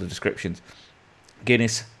all the descriptions.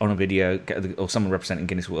 Guinness on a video, or someone representing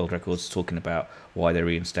Guinness World Records talking about why they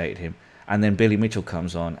reinstated him, and then Billy Mitchell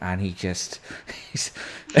comes on, and he just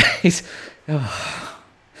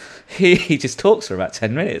he just talks for about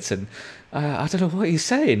 10 minutes, and I don't know what he's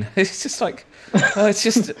saying. It's just like, it's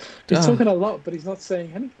just he's talking a lot, but he's not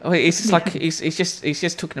saying anything. Oh, it's just like he's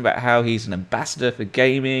just talking about how he's an ambassador for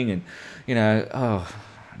gaming, and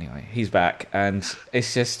anyway, he's back, and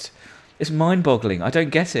it's mind-boggling. I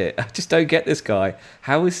don't get it. I just don't get this guy.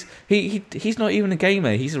 How is he's not even a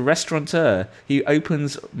gamer. He's a restaurateur. He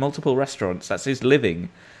opens multiple restaurants. That's his living.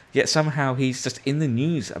 Yet somehow he's just in the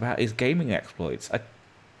news about his gaming exploits.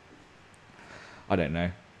 I don't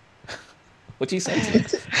know. What do you say to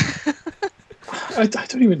this? I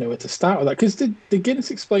don't even know where to start with that. Because did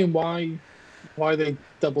Guinness explain why they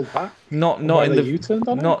doubled back? Not in the U-turned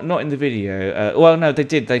on not in the video. Well, no, they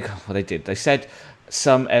did. They said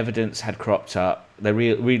some evidence had cropped up. They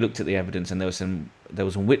re-looked at the evidence, and there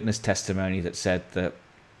was a witness testimony that said that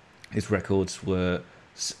his records were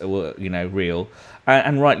real,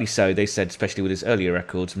 and rightly so. They said, especially with his earlier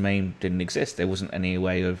records, MAME didn't exist. There wasn't any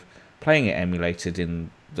way of playing it emulated in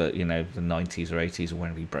the 90s or 80s or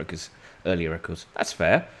whenever he broke his earlier records. That's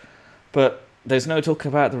fair, but there's no talk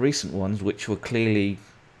about the recent ones, which clearly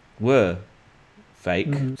were fake.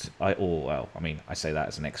 Mm-hmm. I say that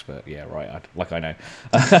as an expert. Yeah, right. I know.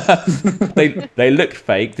 They looked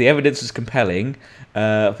fake. The evidence was compelling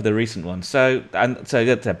for the recent ones. So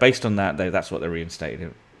based on that, that's what they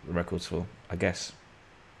reinstated the records for. I guess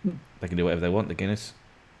they can do whatever they want. The Guinness.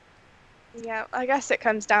 Yeah, I guess it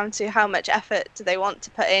comes down to how much effort do they want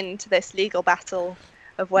to put into this legal battle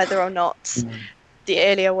of whether or not the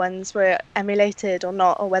earlier ones were emulated or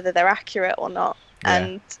not, or whether they're accurate or not. Yeah.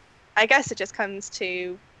 And I guess it just comes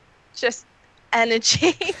to just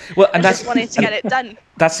energy. Well, and that's just wanting to get it done.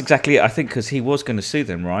 That's exactly it. I think because he was going to sue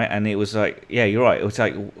them, right? And it was like, yeah, you're right. It was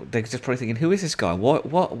like they're just probably thinking, who is this guy?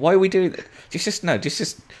 Why are we doing that? Just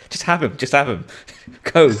have him. Just have him.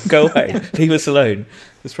 Go away. Leave us alone.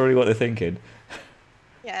 That's probably what they're thinking.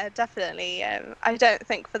 Yeah, definitely. I don't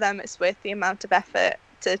think for them it's worth the amount of effort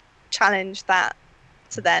to challenge that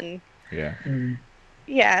to then. Yeah.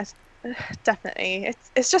 Yeah, definitely.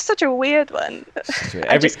 It's just such a weird one.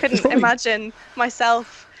 I just couldn't imagine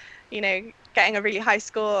myself, getting a really high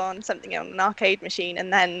score on something on an arcade machine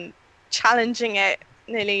and then challenging it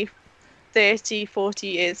nearly 30, 40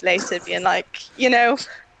 years later, being like,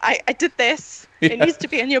 I did this. Yeah. It needs to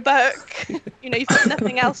be in your book. You've got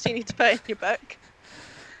nothing else you need to put in your book.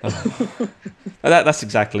 That's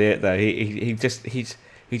exactly it, though. He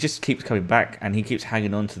just keeps coming back, and he keeps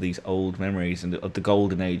hanging on to these old memories and of the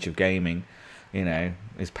golden age of gaming.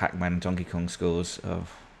 His Pac-Man and Donkey Kong scores. Oh,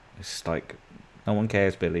 it's just like, no one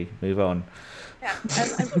cares, Billy. Move on. Yeah,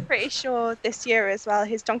 I'm pretty sure this year as well,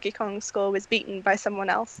 his Donkey Kong score was beaten by someone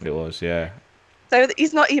else. It was, yeah. So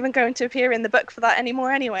he's not even going to appear in the book for that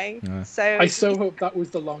anymore anyway. Yeah. So I so hope that was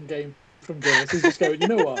the long game from Guinness. He's just going, you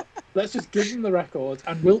know what? Let's just give them the record,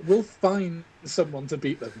 and we'll find someone to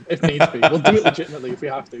beat them if needs be. We'll do it legitimately if we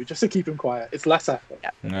have to, just to keep him quiet. It's less effort.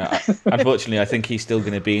 Yeah. Unfortunately, I think he's still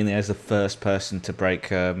going to be in there as the first person to break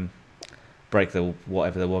the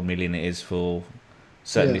whatever the 1 million it is for,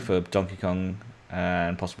 certainly for Donkey Kong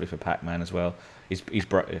and possibly for Pac-Man as well. He's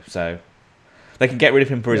so they can get rid of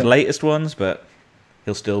him for his latest ones, but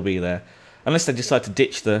he'll still be there unless they decide to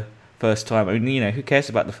ditch the first time. I mean, who cares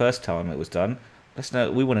about the first time it was done?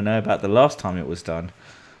 We want to know about the last time it was done.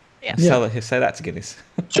 Yeah. Say that to Guinness.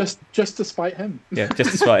 just to spite him. Yeah,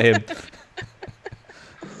 just to spite him.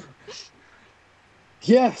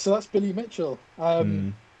 Yeah, so that's Billy Mitchell.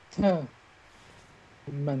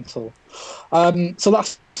 Mental. So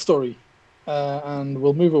that's the story. And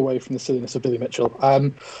we'll move away from the silliness of Billy Mitchell.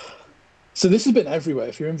 So this has been everywhere.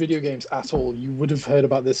 If you're in video games at all, you would have heard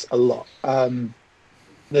about this a lot.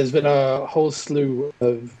 There's been a whole slew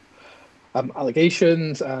of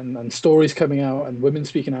allegations and stories coming out, and women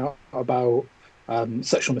speaking out about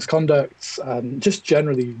sexual misconduct, just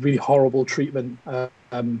generally really horrible treatment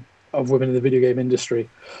of women in the video game industry.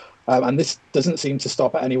 And this doesn't seem to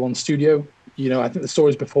stop at any one studio. I think the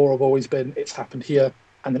stories before have always been, it's happened here,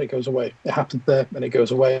 and then it goes away. It happened there, and it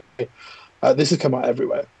goes away. This has come out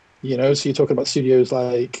everywhere. So you're talking about studios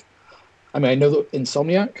like, I know that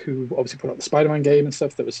Insomniac, who obviously put out the Spider-Man game and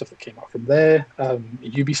stuff, there was stuff that came out from there.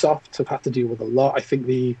 Ubisoft have had to deal with a lot. I think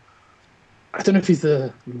I don't know if he's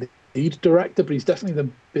the lead director, but he's definitely the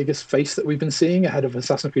biggest face that we've been seeing ahead of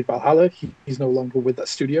Assassin's Creed Valhalla. He's no longer with that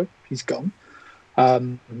studio. He's gone.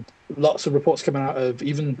 Lots of reports coming out of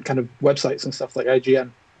even kind of websites and stuff like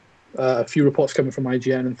IGN. A few reports coming from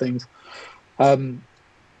IGN and things.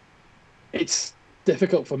 It's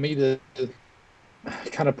difficult for me to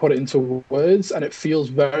kind of put it into words, and it feels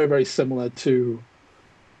very, very similar to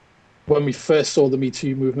when we first saw the Me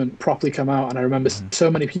Too movement properly come out. And I remember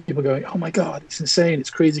so many people going, "Oh my God, it's insane!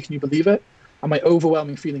 It's crazy! Can you believe it?" And my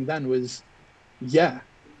overwhelming feeling then was, "Yeah,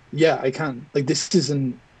 I can. Like this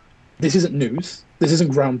isn't news. This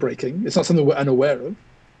isn't groundbreaking. It's not something we're unaware of.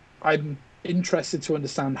 I'm interested to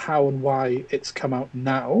understand how and why it's come out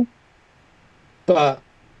now, but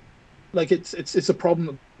like it's a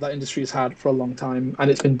problem that industry has had for a long time,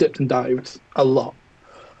 and it's been dipped and dived a lot."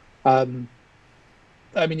 I'll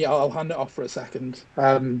hand it off for a second.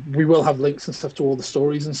 We will have links and stuff to all the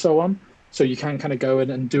stories and so on, so you can kind of go in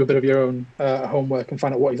and do a bit of your own homework and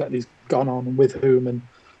find out what exactly has gone on and with whom. And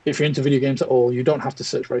if you're into video games at all, you don't have to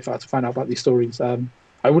search very far to find out about these stories.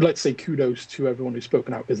 I would like to say kudos to everyone who's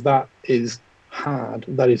spoken out, because that is hard.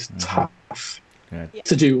 That is tough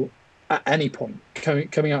to do at any point.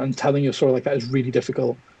 Coming out and telling your story like that is really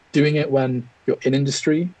difficult. Doing it when you're in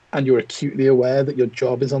industry and you're acutely aware that your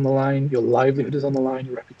job is on the line, your livelihood is on the line,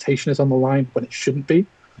 your reputation is on the line when it shouldn't be,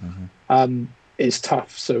 is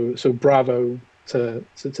tough. So bravo to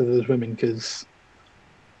those women, because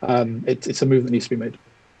it's a move that needs to be made.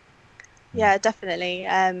 Yeah, definitely.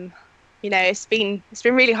 It's been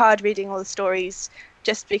really hard reading all the stories,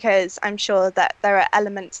 just because I'm sure that there are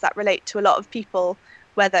elements that relate to a lot of people,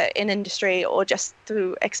 whether in industry or just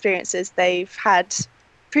through experiences they've had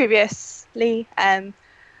previously.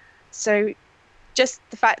 So just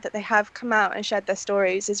the fact that they have come out and shared their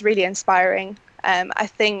stories is really inspiring. I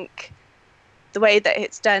think the way that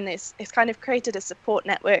it's done is it's kind of created a support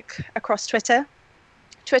network across Twitter.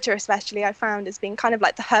 Twitter especially, I found, has been kind of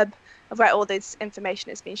like the hub of where all this information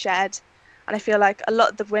has been shared. And I feel like a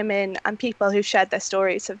lot of the women and people who've shared their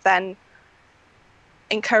stories have then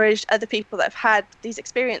encouraged other people that have had these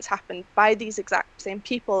experiences happen by these exact same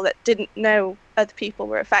people that didn't know other people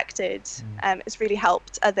were affected. It's really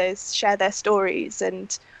helped others share their stories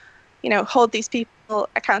and, hold these people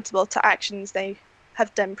accountable to actions they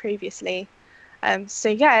have done previously.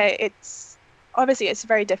 It's obviously a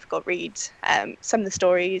very difficult read. Some of the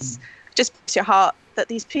stories just breaks your heart that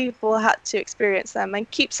these people had to experience them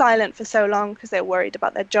and keep silent for so long because they're worried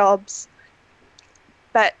about their jobs.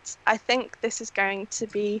 But I think this is going to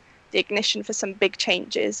be the ignition for some big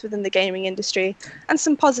changes within the gaming industry and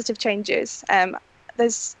some positive changes.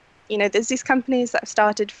 There's, there's these companies that have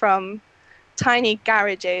started from tiny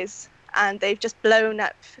garages and they've just blown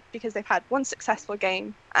up because they've had one successful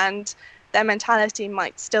game, and their mentality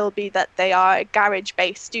might still be that they are a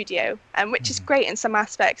garage-based studio, and which is great in some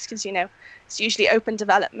aspects because it's usually open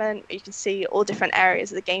development. You can see all different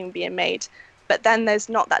areas of the game being made, but then there's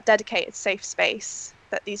not that dedicated safe space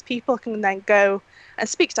that these people can then go and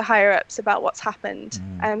speak to higher ups about what's happened.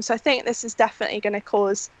 So I think this is definitely going to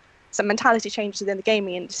cause some mentality changes within the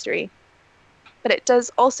gaming industry, but it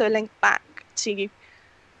does also link back to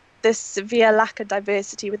this severe lack of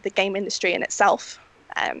diversity with the game industry in itself.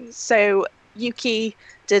 So Yuki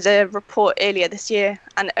did a report earlier this year,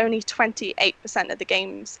 and only 28% of the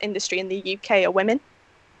games industry in the UK are women,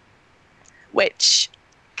 which,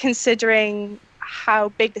 considering how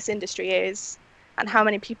big this industry is and how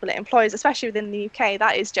many people it employs, especially within the UK,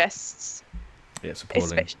 that is just... It's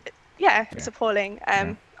appalling. It's appalling.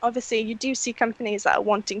 Obviously, you do see companies that are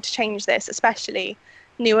wanting to change this, especially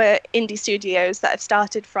newer indie studios that have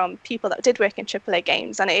started from people that did work in AAA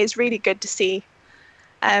games, and it is really good to see.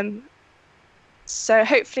 So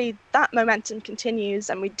hopefully that momentum continues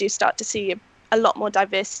and we do start to see a lot more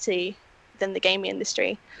diversity within the gaming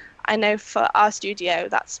industry. I know for our studio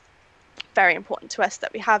that's very important to us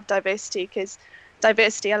that we have diversity, because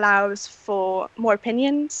diversity allows for more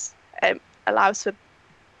opinions, allows for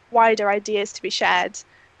wider ideas to be shared,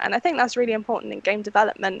 and I think that's really important in game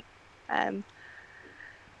development. That's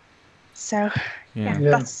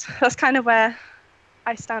kind of where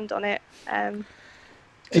I stand on it.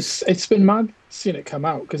 It's been mad seeing it come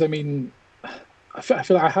out, because I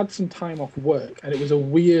feel like I had some time off work and it was a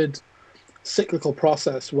weird cyclical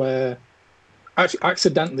process where actually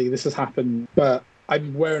accidentally this has happened, but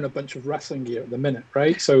I'm wearing a bunch of wrestling gear at the minute,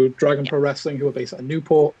 right? So Dragon Pro Wrestling, who are based at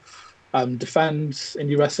Newport, Defend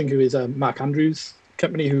Indie Wrestling, who is Mark Andrews'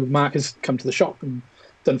 company, who Mark has come to the shop and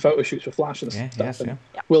done photo shoots for Flash and stuff.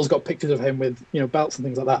 Will's got pictures of him with belts and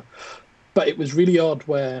things like that. But it was really odd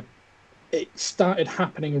where it started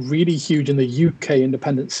happening really huge in the UK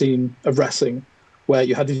independent scene of wrestling, where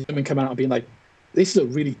you had these women come out and being like, this is a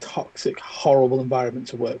really toxic, horrible environment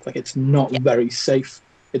to work. Like, it's not very safe.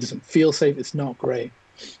 It doesn't feel safe. It's not great.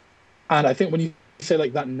 And I think when you say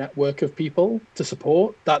like that network of people to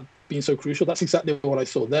support, that being so crucial, that's exactly what I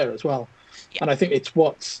saw there as well. And I think it's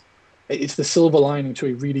the silver lining to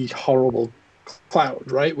a really horrible cloud,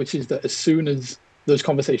 right? Which is that as soon as those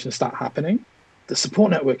conversations start happening, the support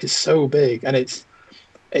network is so big, and it's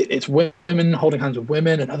women holding hands with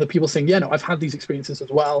women and other people saying, I've had these experiences as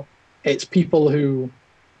well. It's people who,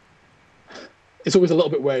 it's always a little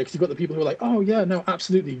bit weird because you've got the people who are like, oh yeah, no,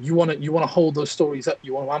 absolutely. You want to hold those stories up.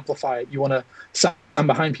 You want to amplify it. You want to stand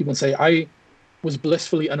behind people and say, I was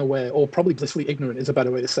blissfully unaware, or probably blissfully ignorant is a better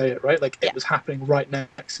way to say it, right? Like it was happening right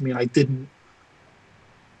next to me and I didn't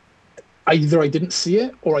see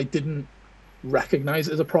it, or I didn't recognize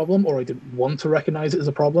it as a problem, or I didn't want to recognize it as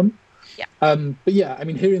a problem. But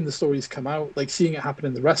hearing the stories come out, like seeing it happen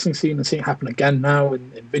in the wrestling scene and seeing it happen again now in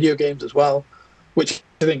video games as well, which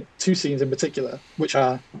I think two scenes in particular, which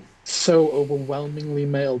are so overwhelmingly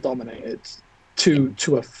male dominated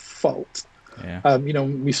to a fault.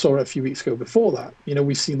 We saw it a few weeks ago. Before that,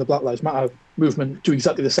 we've seen the Black Lives Matter movement do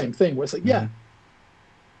exactly the same thing, where it's like,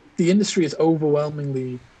 the industry is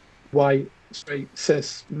overwhelmingly white, straight,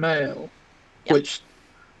 cis, male, which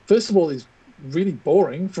first of all is really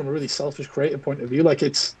boring from a really selfish creative point of view. Like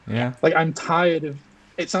like I'm tired of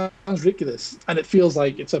it. Sounds ridiculous and it feels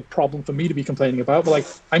like it's a problem for me to be complaining about, but like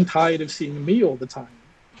I'm tired of seeing me all the time,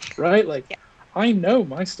 right? Like I know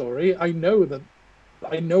my story, I know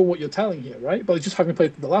what you're telling here, right? But just having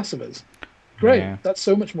played The Last of Us, great, that's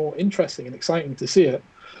so much more interesting and exciting to see it.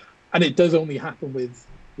 And it does only happen with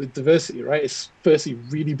diversity, right? It's firstly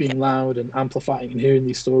really being loud and amplifying and hearing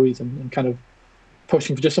these stories and kind of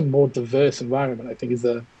pushing for just a more diverse environment, I think, is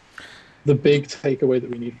the big takeaway that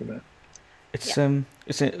we need from it. It's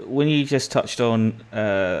when you just touched on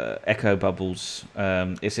echo bubbles,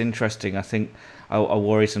 it's interesting. I think I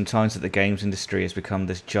worry sometimes that the games industry has become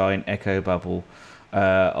this giant echo bubble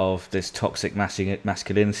of this toxic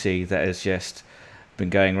masculinity that has just been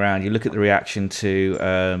going around. You look at the reaction to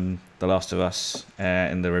The Last of Us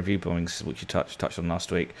in the review bombings, which you touched on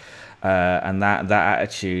last week, and that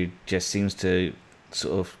attitude just seems to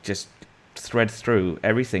sort of just thread through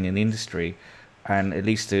everything in the industry, and it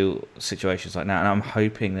leads to situations like that. And I'm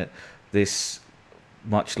hoping that this,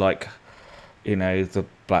 much like the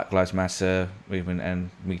Black Lives Matter movement and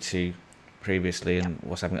Me Too previously and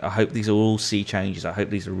what's happening, I hope these will all see changes. I hope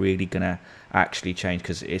these are really gonna actually change,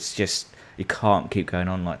 because it's just, you can't keep going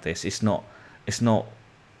on like this. It's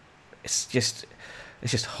just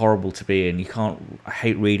it's just horrible to be in. You can't. I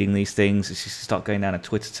hate reading these things. It's just you start going down a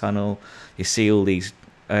Twitter tunnel. You see all these,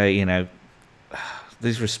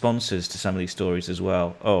 these responses to some of these stories as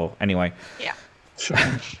well. Oh, anyway. Yeah. Sure.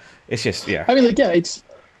 It's just I mean, like, yeah, it's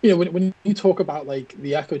when you talk about like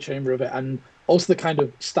the echo chamber of it, and also the kind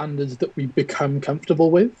of standards that we become comfortable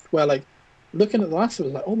with, where like looking at The Last of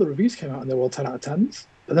Us, like all the reviews came out and they were all 10 out of 10s,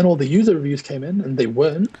 but then all the user reviews came in and they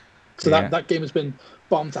weren't. So that game has been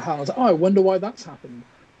bombed to hell. I was like, oh, I wonder why that's happened.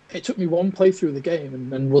 It took me one playthrough of the game,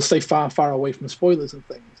 and we'll stay far, far away from spoilers and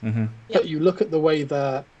things. Mm-hmm. But you look at the way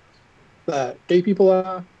that gay people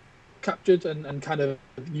are captured, and kind of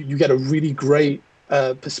you get a really great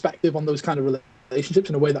perspective on those kind of relationships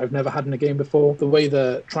in a way that I've never had in a game before. The way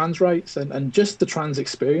the trans rights and just the trans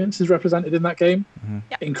experience is represented in that game,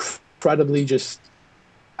 incredibly it's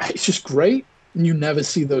just great. And you never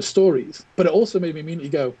see those stories. But it also made me immediately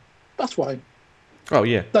go, that's why. Oh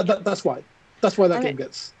yeah. That's why. That's why that game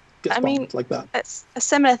gets bombed like that. It's a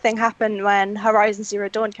similar thing happened when Horizon Zero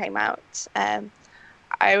Dawn came out.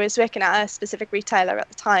 I was working at a specific retailer at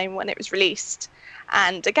the time when it was released,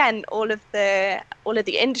 and again, all of the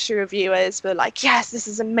industry reviewers were like, "Yes, this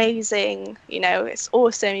is amazing. It's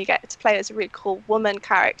awesome. You get to play as a really cool woman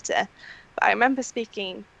character." But I remember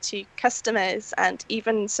speaking to customers and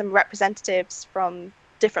even some representatives from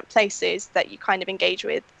different places that you kind of engage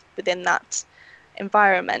with within that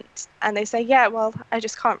environment, and they say, yeah, well, I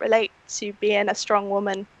just can't relate to being a strong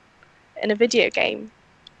woman in a video game.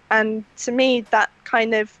 And to me, that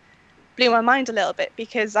kind of blew my mind a little bit,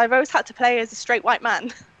 because I've always had to play as a straight white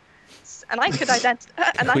man, and I could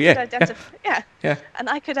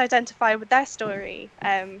identify with their story.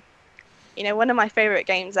 One of my favorite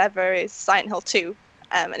games ever is Silent Hill 2,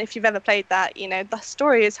 and if you've ever played that, the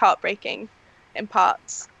story is heartbreaking in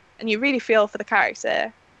parts, and you really feel for the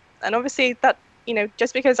character. And obviously that,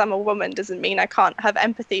 just because I'm a woman doesn't mean I can't have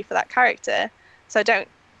empathy for that character.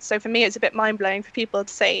 So for me, it's a bit mind-blowing for people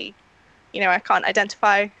to say, I can't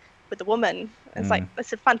identify with the woman. It's like,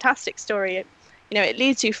 it's a fantastic story. It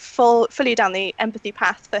leads you fully down the empathy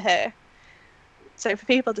path for her. So for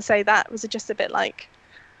people to say that was just a bit like,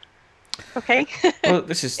 okay. Well,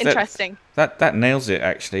 this is interesting. That nails it,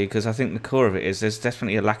 actually, because I think the core of it is there's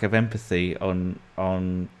definitely a lack of empathy on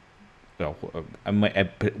one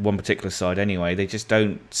particular side anyway. They just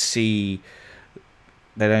don't see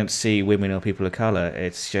women or people of colour.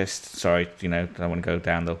 It's just, I don't want to go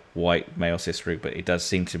down the white male cis route, but it does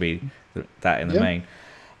seem to be that in the main.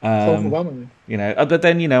 Overwhelmingly. But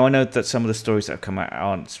then I know that some of the stories that have come out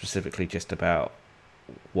aren't specifically just about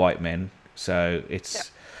white men, so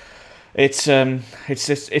it's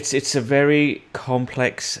a very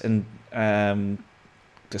complex and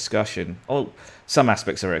discussion. Some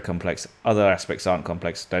aspects are very complex, other aspects aren't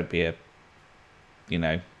complex. Don't be a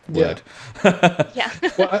word. Yeah.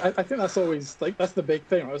 Well, I think that's always that's the big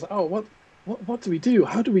thing. I was like, oh, what do we do?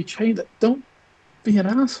 How do we change that? Don't be an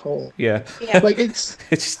asshole. Yeah. It's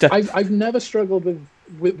just I've never struggled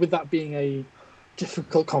with that being a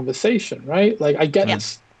difficult conversation, right? Like, I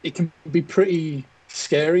get it can be pretty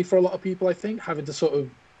scary for a lot of people, I think, having to sort of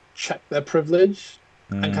check their privilege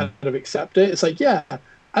and kind of accept it. It's like, yeah,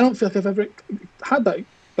 I don't feel like I've ever had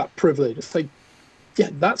that privilege. It's like, yeah,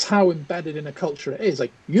 that's how embedded in a culture it is.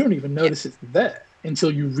 Like, you don't even notice it's there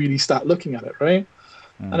until you really start looking at it, right?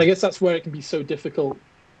 And I guess that's where it can be so difficult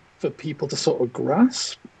for people to sort of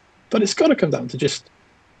grasp. But it's got to come down to just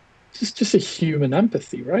a human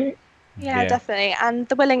empathy, right? Yeah, definitely. And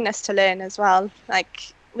the willingness to learn as well.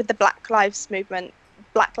 Like with the Black Lives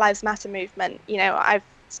Matter movement, I've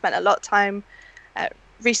spent a lot of time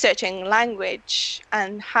researching language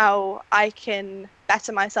and how I can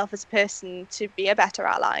better myself as a person to be a better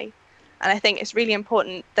ally. And I think it's really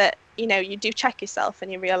important that, you do check yourself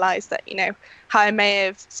and you realize that, how I may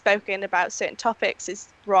have spoken about certain topics is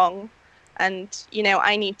wrong. And,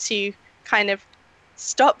 I need to kind of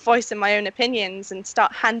stop voicing my own opinions and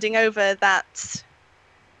start handing over that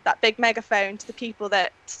big megaphone to the people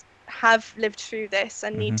that have lived through this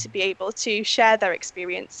and need to be able to share their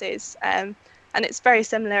experiences. And it's very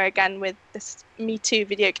similar again with this Me Too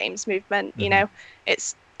video games movement.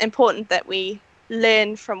 It's important that we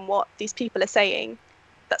learn from what these people are saying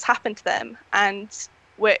that's happened to them and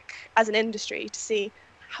work as an industry to see,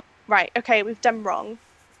 right, okay, we've done wrong.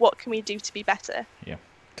 What can we do to be better? Yeah,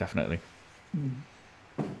 definitely.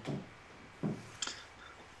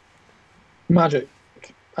 Magic.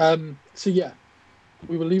 So yeah,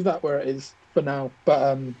 we will leave that where it is for now.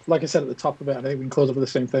 But like I said at the top of it, I think we can close up with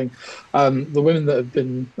the same thing. The women that have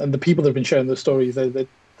been, and the people that have been sharing those stories, they're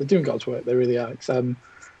doing God's work. They really are.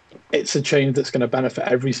 it's a change that's going to benefit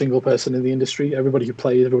every single person in the industry, everybody who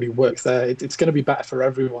plays, everybody who works there. It's going to be better for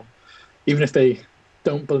everyone, even if they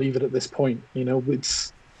don't believe it at this point.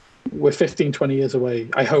 We're 15, 20 years away,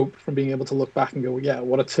 I hope, from being able to look back and go, yeah,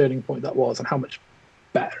 what a turning point that was and how much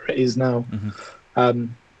better it is now. So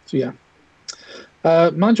yeah.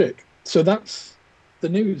 Magic. So that's the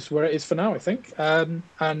news where it is for now, I think.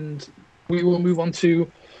 And we will move on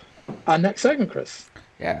to our next segment, Chris.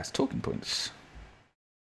 Yeah, it's talking points.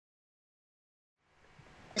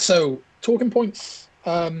 So, talking points.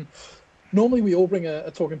 Normally we all bring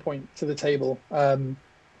a talking point to the table. And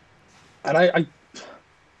I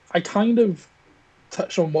kind of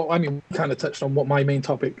touched on what my main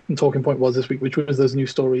topic and talking point was this week, which was those news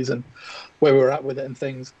stories and where we were at with it and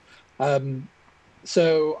things.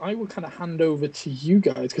 So I will kind of hand over to you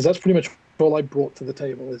guys, because that's pretty much all I brought to the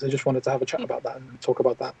table. Is I just wanted to have a chat about that and talk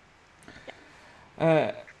about that.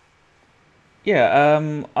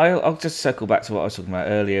 I'll just circle back to what I was talking about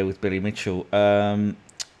earlier with Billy Mitchell.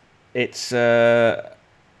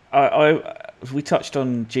 We touched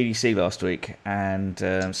on GDC last week and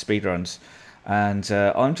speedruns, and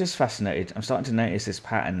I'm just fascinated. I'm starting to notice this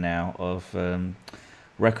pattern now of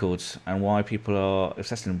records and why people are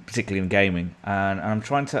obsessed, particularly in gaming, and I'm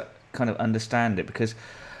trying to kind of understand it, because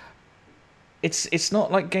it's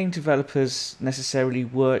not like game developers necessarily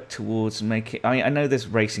work towards making. I mean, I know there's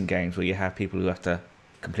racing games where you have people who have to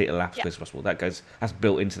complete a lap as quick as possible. That's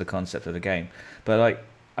built into the concept of the game. But like,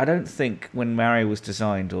 I don't think when Mario was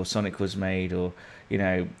designed or Sonic was made, or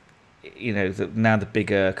now the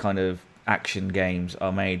bigger kind of action games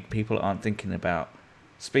are made, people aren't thinking about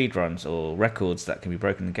speedruns or records that can be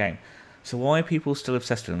broken in the game. So why are people still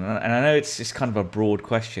obsessed with them? And I know it's just kind of a broad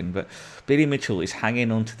question, but Billy Mitchell is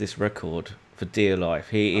hanging on to this record for dear life.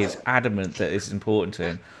 He is adamant that it's important to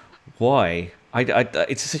him. Why?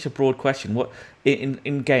 It's such a broad question. What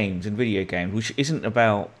in games, in video games, which isn't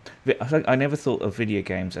about. I never thought of video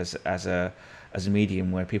games as a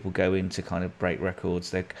medium where people go in to kind of break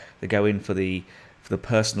records. They go in for the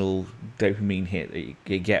personal dopamine hit that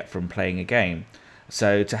you get from playing a game.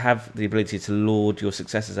 So to have the ability to lord your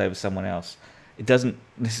successes over someone else, it doesn't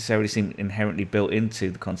necessarily seem inherently built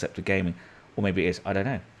into the concept of gaming. Or maybe it is, I don't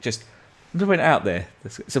know. Just throwing it out there.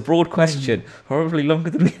 It's a broad question, probably longer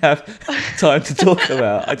than we have time to talk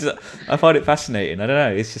about. I find it fascinating. I don't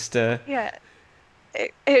know, it's just... Yeah,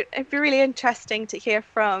 it'd be really interesting to hear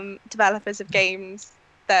from developers of games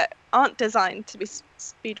that aren't designed to be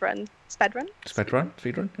speedrun. It'd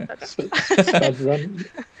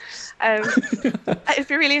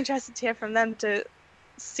be really interesting to hear from them to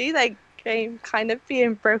see their game kind of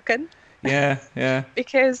being broken. Yeah.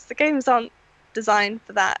 Because the games aren't designed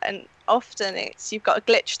for that, and often you've got a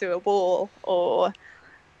glitch through a wall, or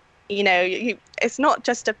it's not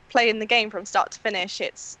just a playing the game from start to finish.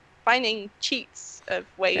 It's finding cheats of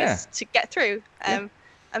ways to get through.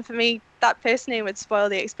 And for me, that personally would spoil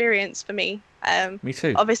the experience for me. Me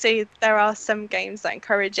too. Obviously, there are some games that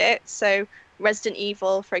encourage it. So Resident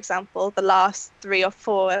Evil, for example, the last 3 or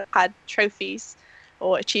 4 had trophies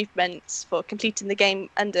or achievements for completing the game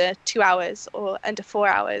under 2 hours or under 4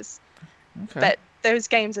 hours. Okay. But those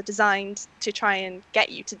games are designed to try and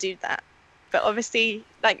get you to do that. But obviously,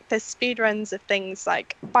 like, there's speedruns of things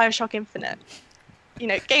like BioShock Infinite.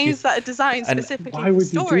 Games that are designed specifically why would for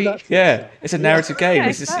story. You do that? Yeah, it's a narrative game.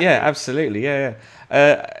 It's exactly. just, absolutely.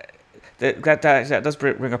 That does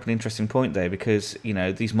bring up an interesting point there, because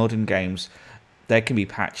these modern games, they can be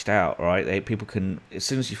patched out, right? People can, as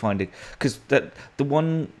soon as you find it, because the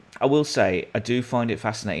one I will say, I do find it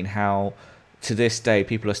fascinating how to this day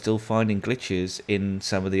people are still finding glitches in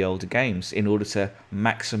some of the older games in order to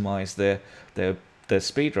maximize the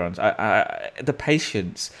speedruns. The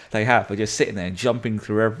patience they have for just sitting there and jumping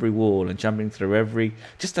through every wall and jumping through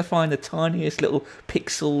just to find the tiniest little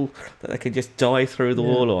pixel that they can just dive through the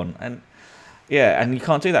wall on. And you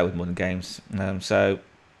can't do that with modern games. So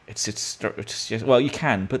it's just, well, you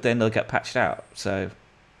can, but then they'll get patched out. So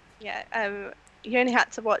you only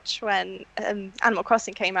had to watch when Animal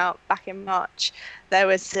Crossing came out back in March. There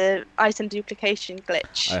was an item duplication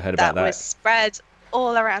glitch. I heard about that. Was spread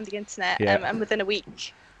all around the internet, and within a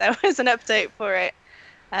week there was an update for it.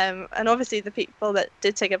 And obviously the people that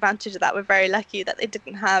did take advantage of that were very lucky that they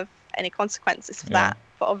didn't have any consequences for that.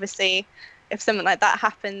 But obviously, if something like that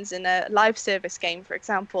happens in a live service game, for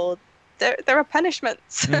example, there are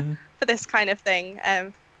punishments for this kind of thing,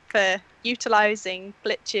 for utilising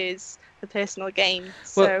glitches for personal gain.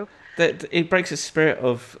 Well, it breaks the spirit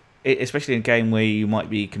of, especially in a game where you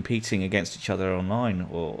might be competing against each other online,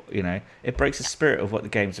 or it breaks the spirit of what the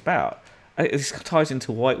game's about. This ties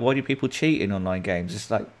into why do people cheat in online games? It's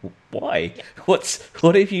like, why? What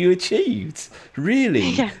have you achieved? Really?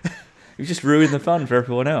 Yeah. You've just ruined the fun for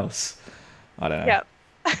everyone else. I don't know. Yeah.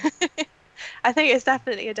 I think it's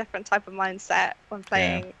definitely a different type of mindset when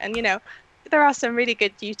playing. And, there are some really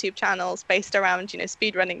good YouTube channels based around,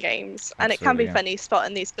 speedrunning games. And it can be funny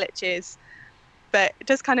spotting these glitches. But it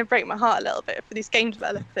does kind of break my heart a little bit for these game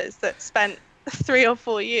developers that spent 3 or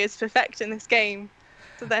 4 years perfecting this game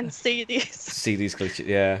to then see these glitches.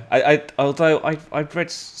 Yeah, although I've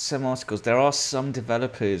read some articles, there are some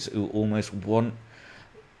developers who almost want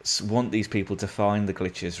these people to find the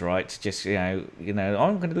glitches, right? Just I'm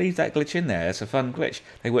going to leave that glitch in there. It's a fun glitch.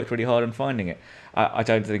 They worked really hard on finding it. I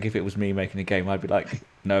don't think if it was me making a game, I'd be like,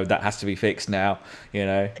 no, that has to be fixed now.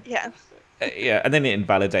 Yeah. Yeah, and then it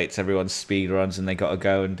invalidates everyone's speed runs, and they got to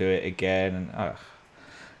go and do it again,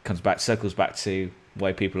 and circles back to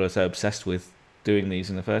why people are so obsessed with doing these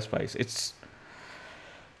in the first place. It's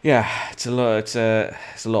a lot. It's a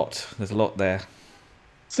lot. There's a lot there.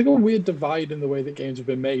 It's like a weird divide in the way that games have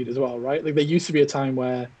been made as well, right? Like there used to be a time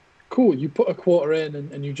where, cool, you put a quarter in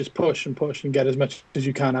and you just push and get as much as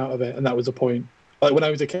you can out of it, and that was the point. Like when I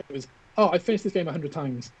was a kid, it was, I finished this game 100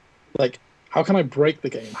 times. Like, how can I break the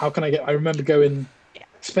game? How can I I remember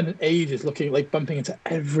spending ages bumping into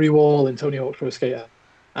every wall in Tony Hawk's Pro Skater.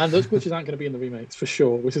 And those glitches aren't going to be in the remakes, for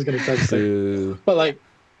sure, which is going to be devastating. But,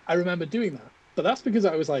 I remember doing that. But that's because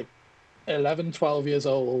I was, 11, 12 years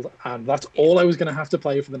old, and that's all I was going to have to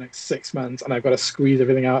play for the next 6 months, and I've got to squeeze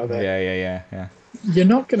everything out of it. Yeah. You're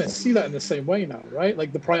not going to see that in the same way now, right?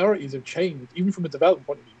 Like, the priorities have changed, even from a development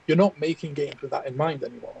point of view. You're not making games with that in mind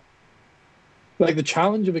anymore. Like, the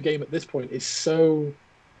challenge of a game at this point is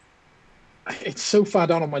it's so far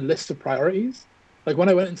down on my list of priorities. Like, when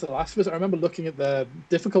I went into The Last of Us, I remember looking at the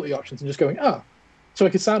difficulty options and just going, so I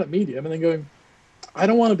could start at medium, and then going, I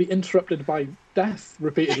don't want to be interrupted by death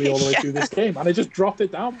repeatedly all the way through this game. And I just dropped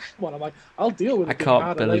it down one. I'm like, I'll deal with it.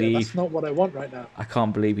 Later. That's not what I want right now. I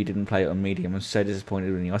can't believe you didn't play it on medium. I'm so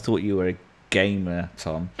disappointed in you. I thought you were a gamer,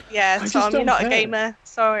 Tom. Yeah, Tom, you're not a gamer.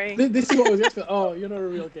 Sorry. This is what I was getting. You're not a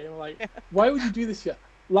real gamer. Like, why would you do this yet?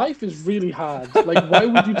 Life is really hard. Like, why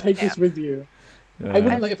would you take this with you? I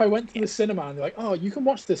wouldn't, if I went to the cinema and they're like, you can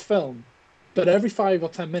watch this film, but every 5 or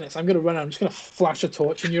 10 minutes, I'm going to run out. I'm just going to flash a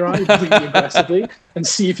torch in your eye really aggressively and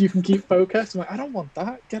see if you can keep focused. I'm like, I don't want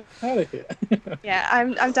that. Get out of here. Yeah,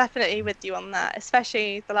 I'm definitely with you on that,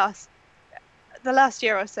 especially the last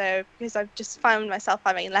year or so, because I've just found myself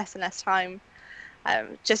having less and less time,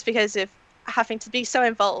 just because of having to be so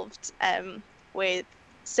involved with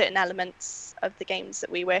certain elements of the games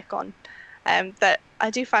that we work on. That I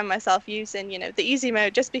do find myself using, the easy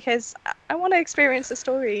mode just because I want to experience the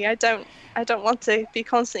story. I don't want to be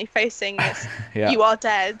constantly facing this. You are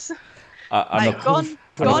dead. Gone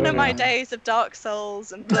are my days of Dark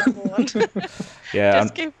Souls and Bloodborne.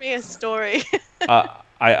 Just give me a story.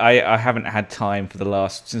 I haven't had time for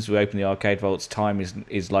since we opened the arcade vaults. Time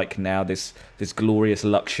is like now this glorious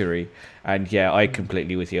luxury, and I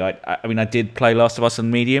completely with you. I mean, I did play Last of Us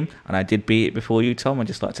on medium, and I did beat it before you, Tom. I'd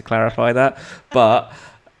just like to clarify that, but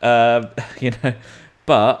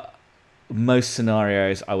but most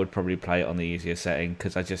scenarios I would probably play it on the easier setting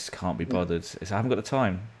because I just can't be bothered. I haven't got the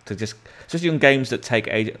time to especially on games that take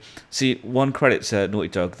ages. See, one credit to Naughty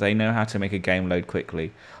Dog, they know how to make a game load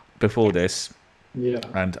quickly. Before this. Yeah.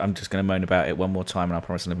 And I'm just going to moan about it one more time, and I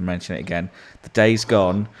promise I'll never mention it again. The Days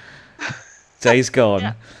Gone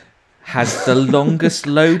has the longest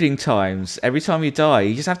loading times. Every time you die,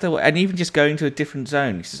 you just have to, and even just going to a different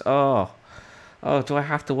zone, you just, do I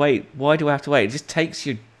have to wait? Why do I have to wait? It just takes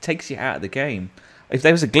you out of the game. If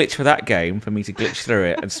there was a glitch for that game, for me to glitch through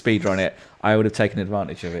it and speedrun it, I would have taken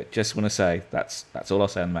advantage of it. Just want to say, that's all I'll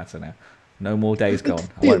say on the matter now. No more Days Gone.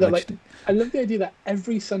 I love the idea that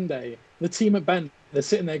every Sunday, the team at Bend, they're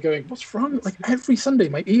sitting there going, what's wrong? Like, every Sunday,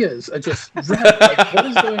 my ears are just red. Like, what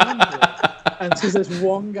is going on here? And so there's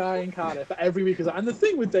one guy in Cardiff that every week is like, and the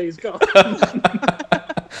thing with Days Gone.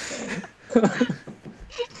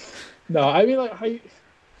 No, I mean,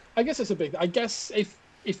 I guess it's a big... I guess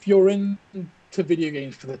if you're into video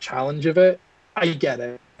games for the challenge of it, I get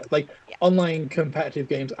it. Online competitive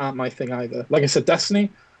games aren't my thing either. Like I said, Destiny,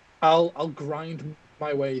 I'll grind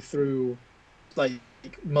my way through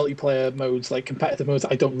multiplayer modes, competitive modes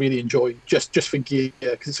that I don't really enjoy, just for gear,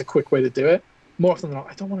 because it's a quick way to do it. More often than not,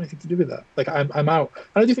 I don't want anything to do with that. I'm out.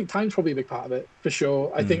 And I do think time's probably a big part of it, for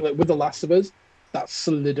sure. I think with The Last of Us, that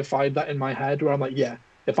solidified that in my head, where I'm like,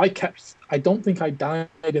 I don't think I died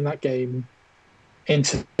in that game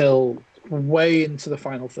until way into the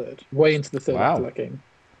final third, way into the third act of that game.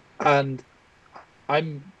 And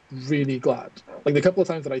I'm really glad. Like the couple of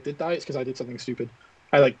times that I did die, it's because I did something stupid.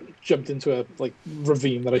 I like jumped into a like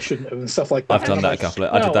ravine that I shouldn't have and stuff like that. I've done that like, a couple.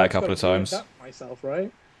 I did that a couple of just gotta times. that myself,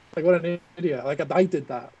 right? Like what an idiot! Like I did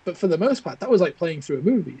that, but for the most part, that was like playing through a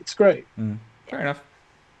movie. It's great. Fair enough.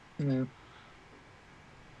 Yeah.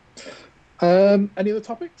 Any other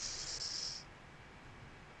topics?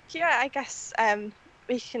 Yeah, I guess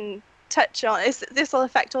we can touch on this will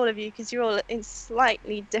affect all of you because you're all in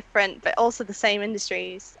slightly different but also the same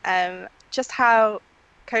industries. Just how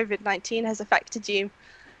COVID-19 has affected you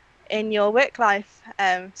in your work life.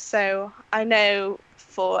 So I know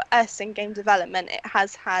for us in game development, it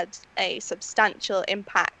has had a substantial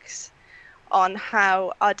impact on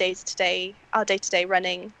how our day-to-day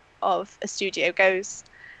running of a studio goes.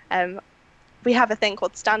 We have a thing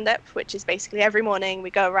called stand-up, which is basically every morning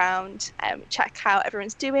we go around and check how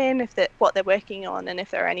everyone's doing, what they're working on, and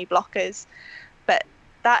if there are any blockers. But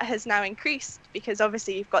that has now increased because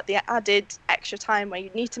obviously you've got the added extra time where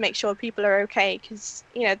you need to make sure people are okay because,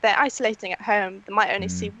 you know, they're isolating at home. They might only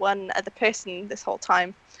see one other person this whole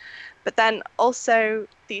time. But then also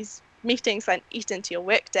these meetings then eat into your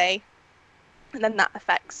workday, and then that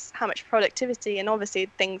affects how much productivity, and obviously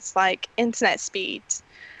things like internet speed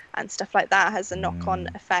and stuff like that has a knock-on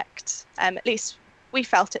effect. At least we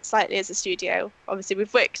felt it slightly as a studio. Obviously,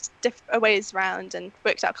 we've worked different ways around and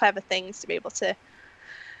worked out clever things to be able to,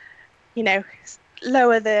 you know,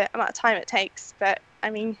 lower the amount of time it takes. But I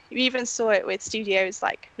mean, you even saw it with studios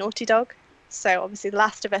like Naughty Dog. So obviously, The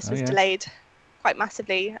Last of Us was delayed quite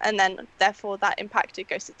massively, and then therefore that impacted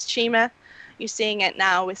Ghost of Tsushima. You're seeing it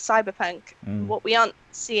now with Cyberpunk. What we aren't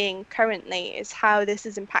seeing currently is how this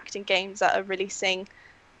is impacting games that are releasing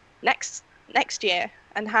next year,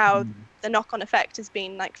 and how the knock-on effect has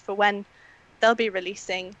been like for when they'll be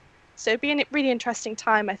releasing. So it'd be a really interesting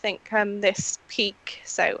time, I think, this peak,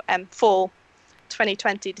 so fall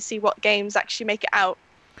 2020, to see what games actually make it out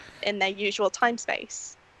in their usual time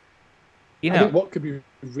space. I think what could be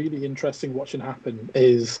really interesting watching happen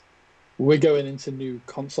is we're going into new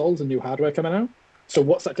consoles and new hardware coming out. So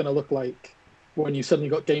what's that going to look like when you suddenly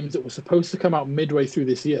got games that were supposed to come out midway through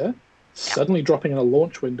this year suddenly dropping in a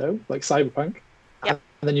launch window like Cyberpunk, and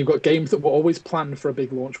then you've got games that were always planned for a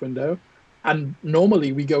big launch window, and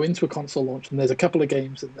normally we go into a console launch and there's a couple of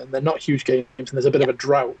games and they're not huge games and there's a bit of a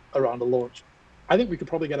drought around a launch. I think we could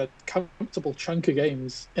probably get a comfortable chunk of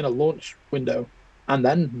games in a launch window and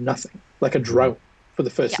then nothing, like a drought for the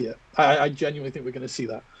first year. I genuinely think we're going to see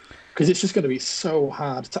that because it's just going to be so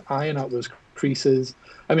hard to iron out those creases.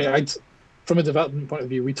 I mean, from a development point of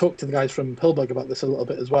view, we talked to the guys from Pillbug about this a little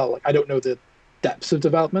bit as well. Like, I don't know the depths of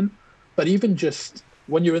development, but even just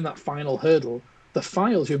when you're in that final hurdle, the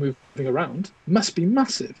files you're moving around must be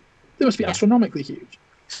massive. They must be astronomically huge.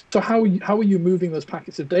 So how are you moving those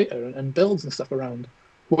packets of data and builds and stuff around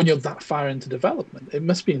when you're that far into development? It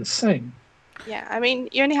must be insane. Yeah, I mean,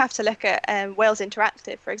 you only have to look at Wales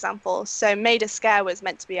Interactive, for example. So Made a Scare was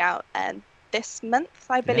meant to be out this month,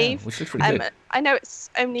 I believe. Which looks pretty good. I know it's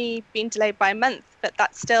only been delayed by a month, but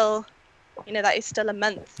that's still, you know, that is still a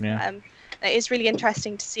month. Yeah. It is really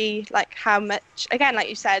interesting to see, like, how much, again, like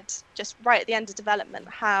you said, just right at the end of development,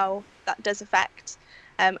 how that does affect.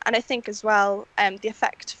 And I think as well, the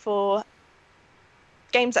effect for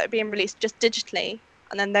games that are being released just digitally,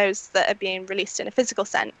 and then those that are being released in a physical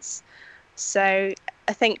sense. So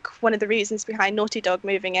I think one of the reasons behind Naughty Dog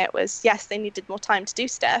moving it was, yes, they needed more time to do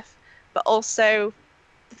stuff, but also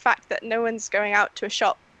the fact that no one's going out to a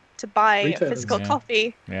shop to buy a physical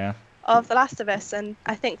copy of The Last of Us, and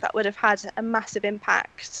I think that would have had a massive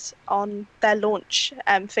impact on their launch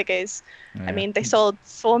figures. I mean, they sold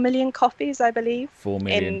 4 million copies, I believe. 4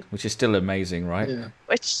 million, which is still amazing, right? Yeah.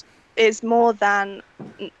 Which is more than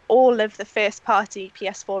all of the first-party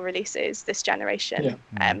PS4 releases this generation,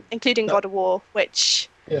 including God of War, which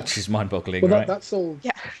is mind-boggling, well, right? That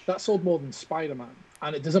sold more than Spider-Man.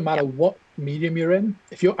 And it doesn't matter what medium you're in.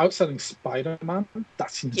 If you're outselling Spider-Man,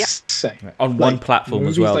 that's insane. Right. On one platform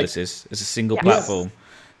as well, it's a single platform.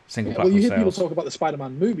 Single platform you hear sales. people talk about the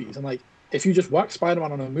Spider-Man movies, and like, if you just whack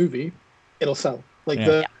Spider-Man on a movie, it'll sell. Like,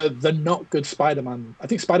 the not good Spider-Man, I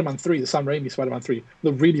think Spider-Man 3, the Sam Raimi Spider-Man 3,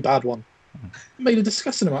 the really bad one, made a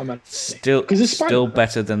disgusting amount of money. Still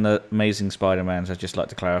better than the Amazing Spider-Mans, I'd just like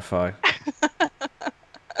to clarify.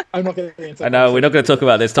 I'm not getting into that. I know, we're not going to talk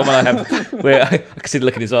about this. Tom and I have. I can see the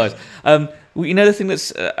look in his eyes. You know, the thing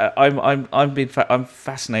that's I'm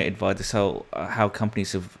fascinated by this whole how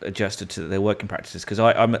companies have adjusted to their working practices, because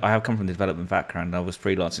I have come from the development background. I was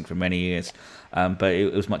freelancing for many years, but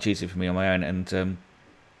it was much easier for me on my own. And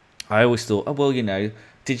I always thought, oh well, you know,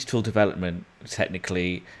 digital development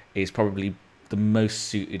technically is probably the most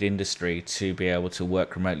suited industry to be able to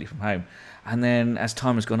work remotely from home. And then as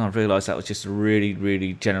time has gone on, I've realised that was just a really,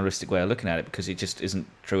 really generalistic way of looking at it, because it just isn't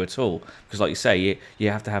true at all. Because like you say, you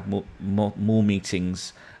have to have more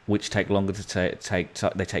meetings, which take longer to take.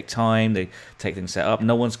 They take time. They take things set up.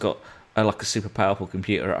 No one's got like a super powerful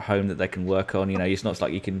computer at home that they can work on. It's not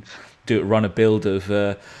like you can run a build of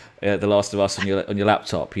The Last of Us on your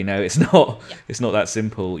laptop. It's not that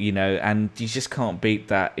simple. And you just can't beat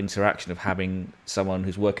that interaction of having someone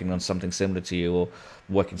who's working on something similar to you, or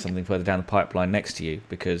working something further down the pipeline next to you.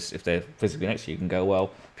 Because if they're physically next to you, you can go,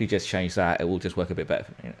 well, if you just change that, it will just work a bit better.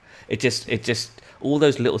 It just all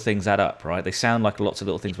those little things add up, right? They sound like lots of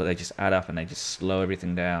little things, but they just add up and they just slow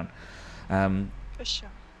everything down. For sure.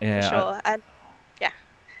 Yeah. For sure. And yeah,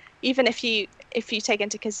 even if you take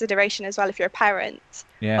into consideration as well, if you're a parent,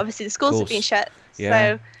 obviously the schools have been shut.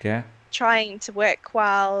 So trying to work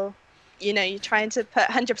while you're trying to put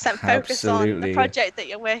 100% focus on the project that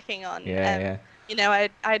you're working on. I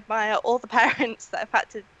admire all the parents that have had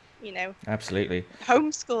to absolutely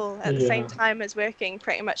homeschool at the same time as working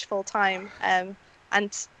pretty much full time.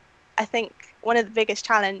 And I think one of the biggest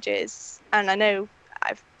challenges, and I know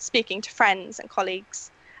I've speaking to friends and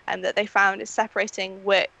colleagues, that they found is separating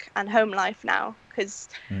work and home life now, because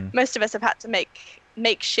most of us have had to make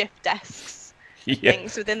makeshift desks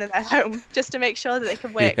things within their home just to make sure that they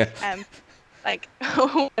can work. Like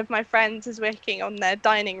one of my friends is working on their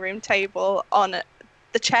dining room table on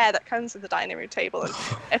the chair that comes with the dining room table, and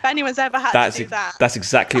if anyone's ever had to do that, that's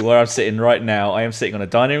exactly where I'm sitting right now. I am sitting on a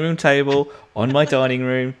dining room table on my dining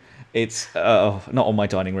room. It's not on my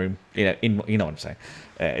dining room, what I'm saying.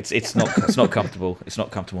 It's not comfortable. It's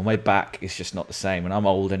not comfortable. My back is just not the same, and I'm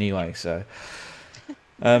old anyway. So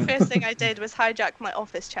the first thing I did was hijack my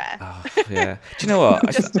office chair. Oh, yeah. Do you know what?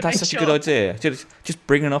 That's such a good idea. Just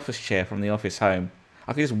bring an office chair from the office home.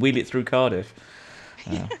 I could just wheel it through Cardiff.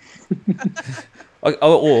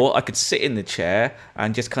 Or I could sit in the chair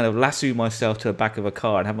and just kind of lasso myself to the back of a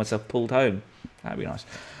car and have myself pulled home. That'd be nice.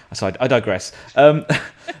 So I digress.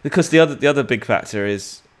 Because the other big factor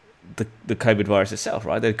is the COVID virus itself,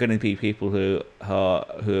 right? There are going to be people who are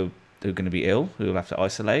going to be ill, who will have to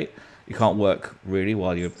isolate. You can't work really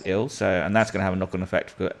while you're ill, and that's going to have a knock-on effect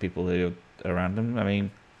for people who are around them. I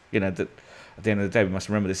mean, at the end of the day, we must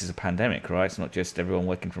remember this is a pandemic, right? It's not just everyone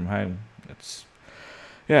working from home. It's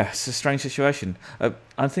a strange situation.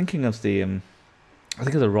 I'm thinking of the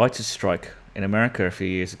writers' strike in America a few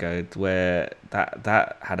years ago, where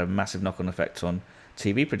that had a massive knock-on effect on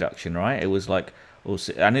TV production, right? It was like,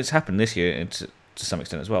 and it's happened this year to some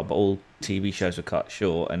extent as well, but all TV shows were cut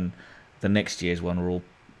short, and the next year's one were all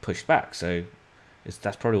pushed back. So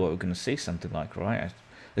that's probably what we're going to see, something like, right?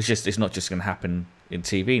 It's not just going to happen in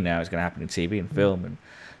TV now. It's going to happen in TV and film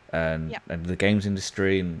and the games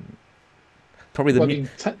industry, and probably go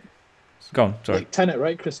on, sorry. Like Tenet,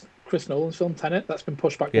 right? Chris Nolan's film Tenet, that's been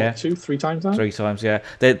pushed back 3 times now. 3 times, yeah.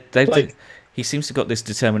 He seems to have got this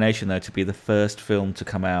determination though to be the first film to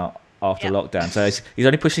come out after lockdown. So he's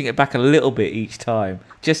only pushing it back a little bit each time,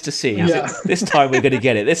 just to see. This time we're going to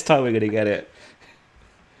get it. This time we're going to get it.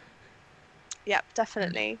 Yep,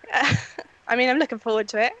 definitely. I mean, I'm looking forward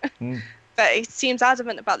to it. But he seems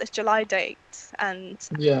adamant about this July date, and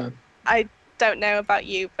I don't know about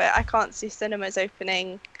you, but I can't see cinemas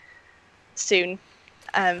opening soon,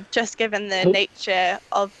 just given the nature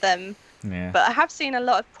of them. But I have seen a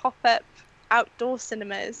lot of pop-up outdoor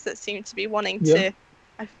cinemas that seem to be wanting to.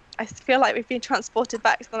 I feel like we've been transported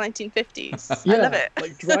back to the 1950s. I love it.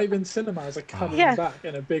 Like drive-in cinemas are coming back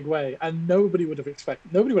in a big way, and nobody would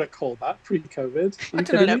have called that pre-COVID. I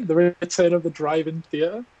don't know. The return of the drive-in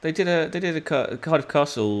theatre. They did a Cardiff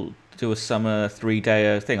Castle do a summer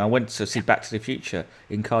 3-day thing. I went to see Back to the Future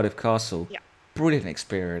in Cardiff Castle. Yeah. Brilliant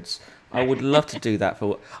experience. I would love to do that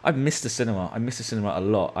I miss the cinema. I miss the cinema a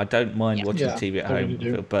lot. I don't mind watching TV at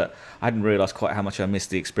home, but I didn't realise quite how much I missed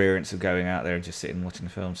the experience of going out there and just sitting and watching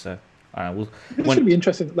the film. So, it's going to be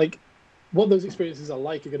interesting. Like, what those experiences are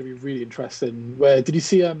like are going to be really interesting. Where did you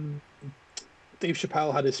see? Dave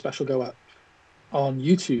Chappelle had his special go up on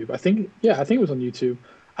YouTube. I think it was on YouTube.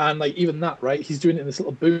 And like even that, right? He's doing it in this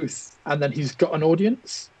little booth, and then he's got an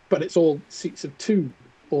audience, but it's all seats of 2,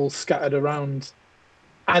 all scattered around.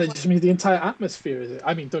 And it just means the entire atmosphere is it.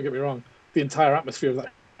 I mean, don't get me wrong, the entire atmosphere of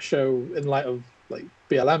that show, in light of like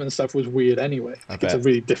BLM and stuff, was weird anyway. It's a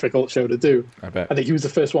really difficult show to do. I think he was the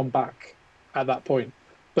first one back at that point.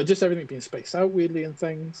 But just everything being spaced out weirdly and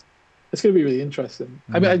things, it's going to be really interesting.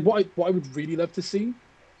 I mean, what I would really love to see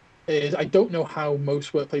is, I don't know how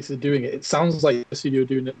most workplaces are doing it. It sounds like the studio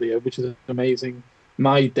doing it, Leah, which is amazing.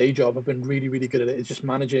 My day job, I've been really, really good at it. It's just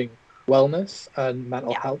managing wellness and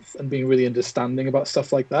mental health and being really understanding about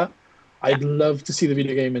stuff like that. I'd love to see the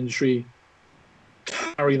video game industry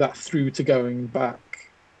carry that through to going back.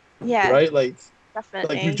 Yeah. Right? Like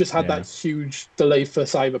Definitely. we've just had that huge delay for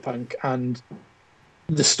Cyberpunk, and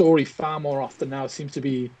the story far more often now seems to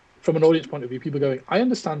be, from an audience point of view, people going, I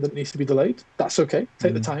understand that it needs to be delayed. That's okay.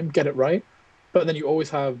 Take the time, get it right. But then you always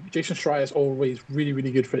have Jason Schreier's always really,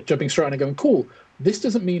 really good for it, jumping straight on and going, cool, this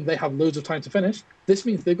doesn't mean they have loads of time to finish. This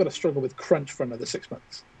means they've got to struggle with crunch for another 6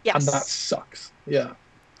 months. Yes. And that sucks. Yeah.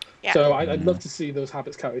 Yeah. So I'd love to see those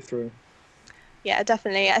habits carry through. Yeah,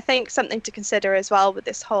 definitely. I think something to consider as well with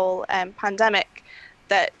this whole pandemic,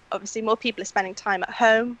 that obviously more people are spending time at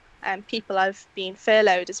home and people have been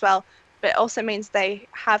furloughed as well, but it also means they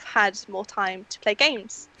have had more time to play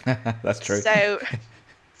games. That's true. So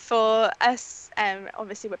for us,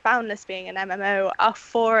 obviously with Boundless being an MMO, our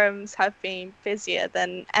forums have been busier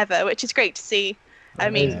than ever, which is great to see. I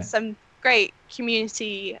mean, some great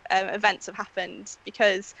community events have happened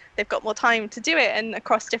because they've got more time to do it, and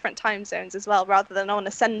across different time zones as well, rather than on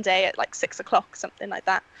a Sunday at like 6 o'clock, something like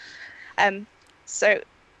that.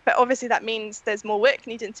 But obviously that means there's more work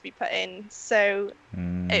needing to be put in. So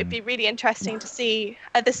it'd be really interesting to see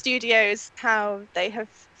other studios, how they have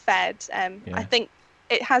fared. I think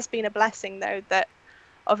it has been a blessing, though, that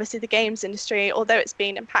obviously the games industry, although it's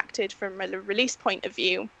been impacted from a release point of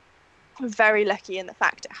view, we're very lucky in the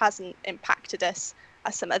fact it hasn't impacted us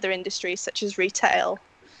as some other industries, such as retail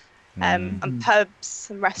and pubs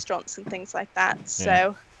and restaurants and things like that.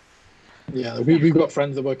 So we've got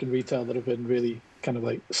friends that work in retail that have been really kind of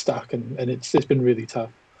like stuck, and it's been really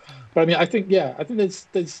tough. But I mean, I think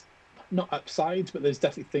there's not upsides, but there's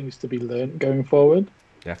definitely things to be learned going forward.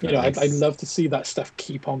 Definitely. You know, I'd love to see that stuff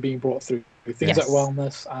keep on being brought through. Things like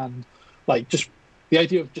wellness, and like just the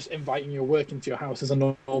idea of just inviting your work into your house as a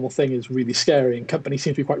normal thing is really scary, and companies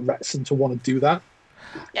seem to be quite reticent to want to do that.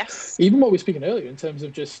 Yes. Even what we were speaking earlier in terms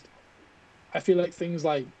of just, I feel like things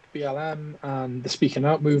like BLM and the speaking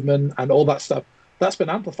out movement and all that stuff, that's been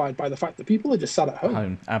amplified by the fact that people are just sat at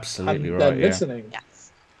home. Absolutely and right. They're listening.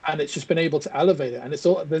 Yes. And it's just been able to elevate it. And it's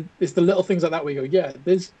the little things like that where you go,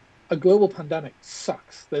 there's a global pandemic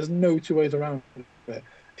sucks. There's no two ways around it.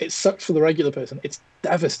 It sucks for the regular person. It's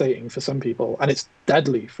devastating for some people, and it's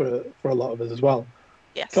deadly for a lot of us as well.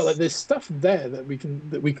 Yes. But like, there's stuff there that we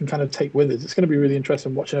can kind of take with us. It's going to be really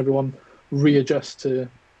interesting watching everyone readjust to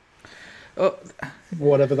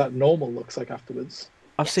whatever that normal looks like afterwards.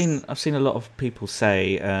 I've seen a lot of people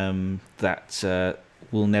say that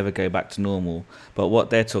we'll never go back to normal, but what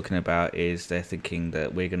they're talking about is they're thinking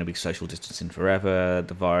that we're going to be social distancing forever.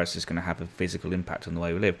 The virus is going to have a physical impact on the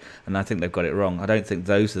way we live, and I think they've got it wrong. I don't think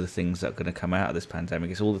those are the things that are going to come out of this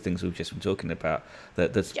pandemic. It's all the things we've just been talking about,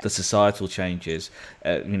 the societal changes.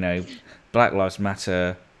 Black Lives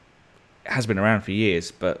Matter has been around for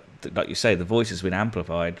years, but like you say, the voice has been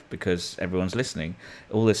amplified because everyone's listening.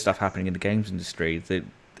 All this stuff happening in the games industry,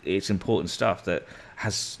 it's important stuff that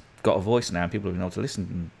has got a voice now, and people have been able to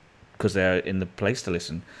listen because they're in the place to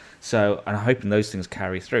listen. So I'm hoping those things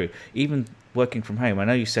carry through. Even working from home, I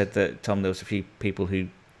know you said that, Tom, there was a few people who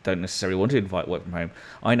don't necessarily want to invite work from home.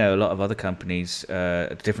 I know a lot of other companies,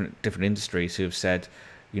 different industries, who have said,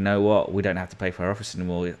 you know what, we don't have to pay for our office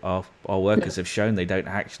anymore. Our workers have shown they don't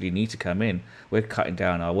actually need to come in. We're cutting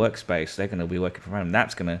down our workspace. They're going to be working from home.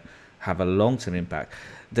 That's going to have a long-term impact.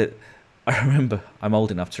 That I remember, I'm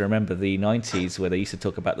old enough to remember the 90s where they used to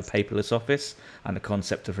talk about the paperless office and the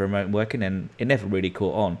concept of remote working, and it never really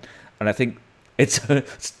caught on. And I think it's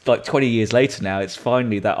like 20 years later now, it's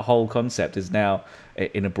finally, that whole concept is now,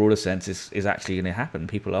 in a broader sense, is actually going to happen.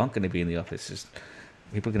 People aren't going to be in the office.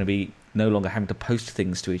 People are going to be no longer having to post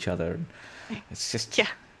things to each other. And it's just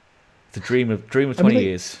the dream of 20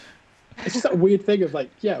 years. It's just that weird thing of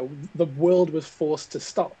like, the world was forced to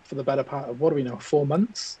stop for the better part of, what do we know, 4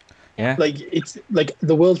 months? Yeah. Like, it's like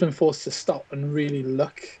the world's been forced to stop and really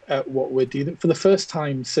look at what we're dealing for the first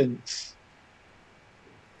time since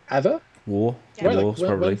ever. War. Right? Wars,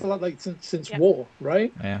 probably. Since war,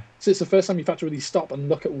 right? Yeah. So it's the first time you've had to really stop and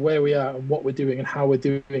look at where we are and what we're doing and how we're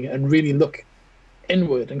doing it, and really look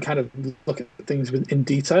inward and kind of look at things in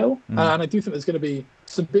detail. And I do think there's going to be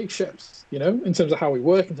some big shifts, in terms of how we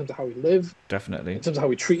work, in terms of how we live. Definitely. In terms of how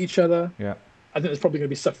we treat each other. Yeah. I think there's probably going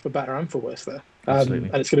to be stuff for better and for worse there. Absolutely.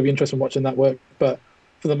 And it's going to be interesting watching that work. But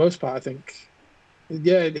for the most part, I think,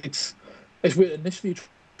 it's we're initially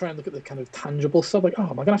try and look at the kind of tangible stuff, like, oh,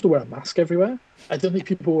 am I gonna have to wear a mask everywhere? I don't think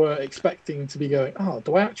people were expecting to be going, oh,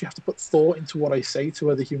 do I actually have to put thought into what I say to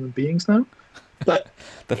other human beings now? But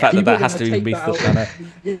the fact that has to even be thought on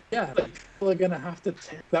it. Yeah, like, people are gonna have to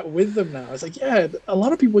take that with them now. It's like, yeah, a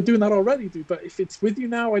lot of people are doing that already, dude. But if it's with you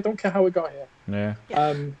now, I don't care how it got here. Yeah.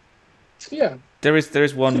 So yeah. There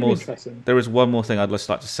is one more thing I'd just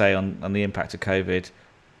like to say on the impact of COVID.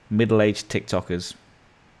 Middle-aged TikTokers.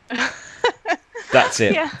 That's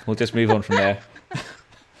it. Yeah. We'll just move on from there.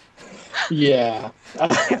 Yeah.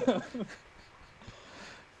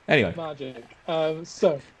 Anyway. Magic.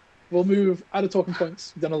 So we'll move out of talking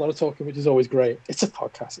points. We've done a lot of talking, which is always great. It's a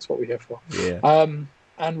podcast. It's what we're here for. Yeah.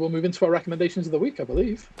 And we'll move into our recommendations of the week, I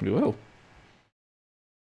believe. We will.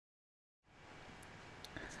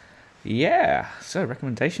 Yeah. So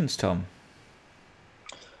recommendations, Tom.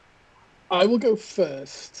 I will go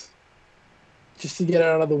first, just to get it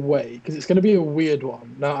out of the way, because it's going to be a weird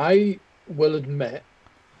one. Now, I will admit,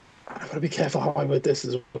 I've got to be careful how I word this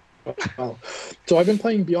as well. So I've been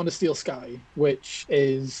playing Beyond a Steel Sky, which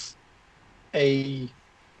is a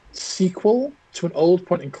sequel to an old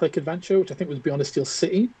point-and-click adventure, which I think was Beyond a Steel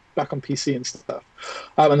City, back on PC and stuff.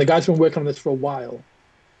 And the guys have been working on this for a while.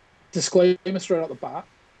 Disclaimer straight out the bat,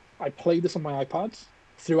 I played this on my iPad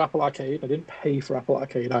through Apple Arcade. I didn't pay for Apple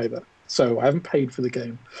Arcade either, so I haven't paid for the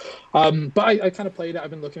game. But I kind of played it.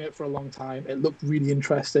 I've been looking at it for a long time. It looked really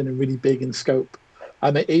interesting and really big in scope.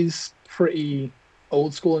 It is pretty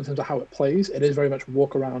old school in terms of how it plays. It is very much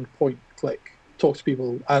walk around, point, click, talk to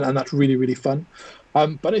people, and that's really, really fun.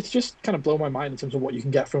 But it's just kind of blown my mind in terms of what you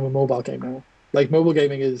can get from a mobile game now. Like, mobile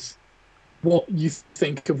gaming is what you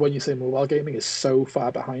think of when you say mobile gaming is so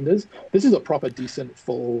far behind us. This is a proper, decent,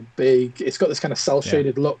 full, big. It's got this kind of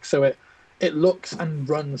cel-shaded look, so it looks and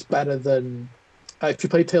runs better than if you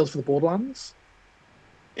play Tales from the Borderlands.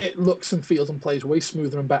 It looks and feels and plays way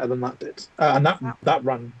smoother and better than that did, and that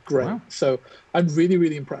ran great. Wow. So I'm really,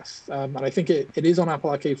 really impressed. And I think it is on Apple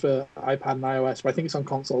Arcade for iPad and iOS, but I think it's on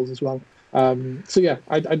consoles as well. So yeah,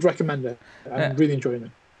 I'd recommend it. I'm really enjoying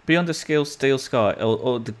it. Beyond the Steel Sky,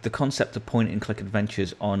 or the concept of point-and-click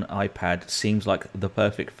adventures on iPad seems like the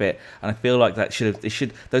perfect fit, and I feel like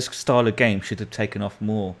those style of games should have taken off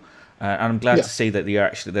more. And I'm glad to see that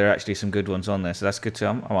there are actually some good ones on there, so that's good too.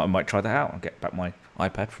 I might try that out and get back my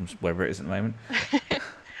iPad from wherever it is at the moment.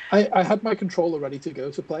 I had my controller ready to go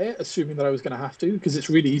to play it, assuming that I was going to have to, because it's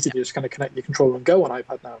really easy to just kind of connect your controller and go on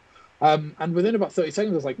iPad now. And within about 30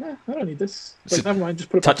 seconds, I was like, nah, I don't need this. Like, never mind, just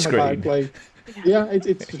put it back in my bag. Like,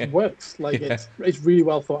 it just works. Like, it's really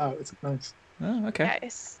well thought out. It's nice. Oh, okay. Yeah,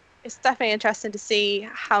 it's definitely interesting to see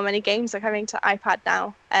how many games are coming to iPad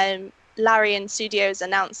now. Larian Studios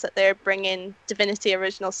announced that they're bringing Divinity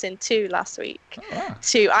Original Sin 2 last week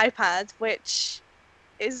to iPad, which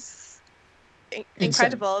is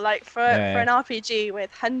incredible. Like, for an RPG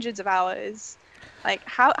with hundreds of hours. Like,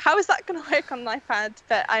 how is that going to work on an iPad?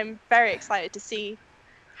 But I'm very excited to see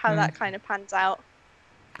how that kind of pans out.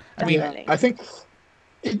 Definitely. I think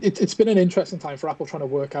it's been an interesting time for Apple trying to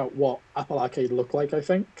work out what Apple Arcade looked like, I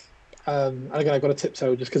think. And again, I've got a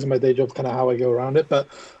tiptoe just because of my day job, kind of how I go around it. But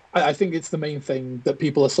I think it's the main thing that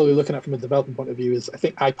people are slowly looking at from a development point of view is I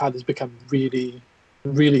think iPad has become really,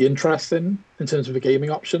 really interesting in terms of a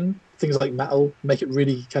gaming option. Things like Metal make it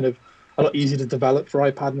really kind of a lot easier to develop for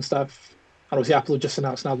iPad and stuff. And obviously Apple have just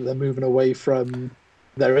announced now that they're moving away from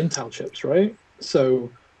their Intel chips, right?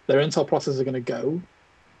 So their Intel processors are going to go.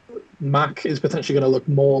 Mac is potentially going to look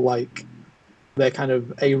more like their kind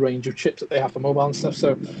of A range of chips that they have for mobile and stuff.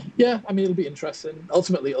 So yeah, I mean, it'll be interesting.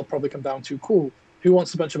 Ultimately, it'll probably come down to, cool, who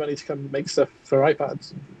wants a bunch of money to come make stuff for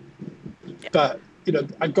iPads? Yeah. But,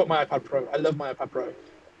 I've got my iPad Pro. I love my iPad Pro.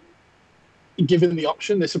 Given the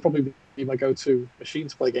option, this would probably be my go-to machine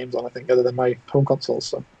to play games on, I think, other than my home consoles.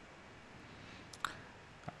 So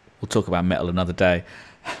we'll talk about Metal another day.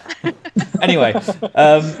 Anyway.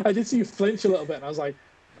 I did see you flinch a little bit, and I was like,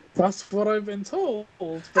 that's what I've been told.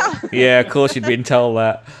 Yeah, of course you'd been told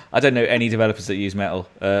that. I don't know any developers that use Metal.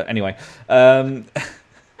 Anyway.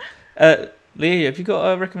 Leah, have you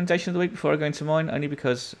got a recommendation of the week before I go into mine? Only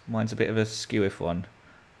because mine's a bit of a skew-if one.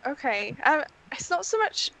 Okay. It's not so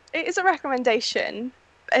much... It is a recommendation.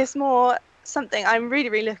 It's more something I'm really,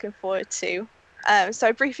 really looking forward to. So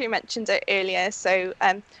I briefly mentioned it earlier. So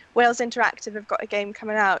Wales Interactive have got a game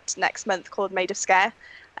coming out next month called Made of Scare.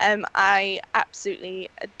 I absolutely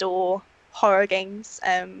adore horror games.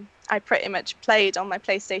 I pretty much played on my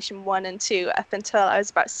PlayStation 1 and 2 up until I was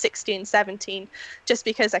about 16, 17, just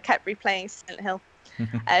because I kept replaying Silent Hill.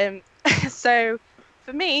 So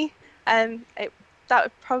for me, that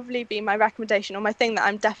would probably be my recommendation, or my thing that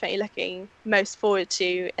I'm definitely looking most forward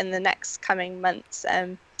to in the next coming months.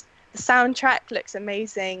 The soundtrack looks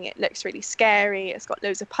amazing. It looks really scary. It's got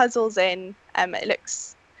loads of puzzles in.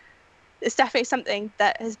 It's definitely something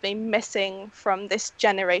that has been missing from this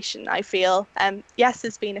generation, I feel. Yes,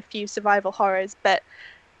 there's been a few survival horrors, but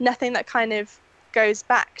nothing that kind of goes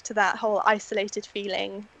back to that whole isolated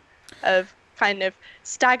feeling of kind of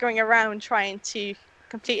staggering around trying to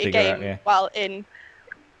complete a game while in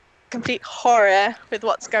complete horror with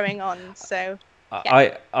what's going on. So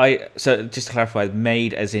so just to clarify,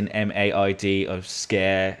 made as in MAID of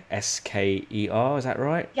scare, SKER, is that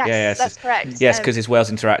right? Yes, that's correct. Yes, because it's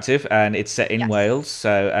Wales Interactive and it's set in Wales.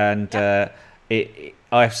 So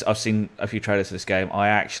I've seen a few trailers for this game.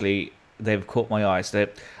 They've caught my eye. So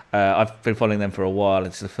I've been following them for a while.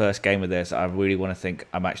 It's the first game of this. I really want to think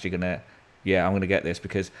I'm actually gonna get this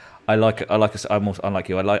because I'm unlike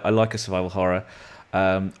you. I like a survival horror.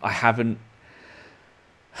 I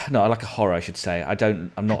like a horror, I should say.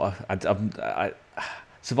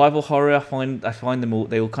 Survival horror. I find them all.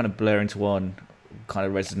 They all kind of blur into one kind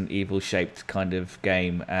of Resident Evil shaped kind of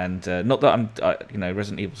game. And not that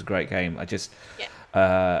Resident Evil's a great game. I just,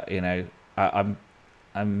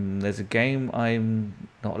 there's a game I'm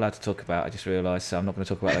not allowed to talk about. I just realised, so I'm not going to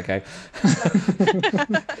talk about that game.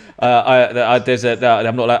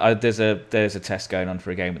 There's a test going on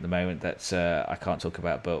for a game at the moment that I can't talk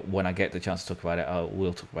about. But when I get the chance to talk about it, I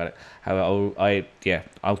will talk about it. However,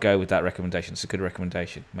 I'll go with that recommendation. It's a good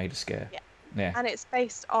recommendation. Made a scare. Yeah. And it's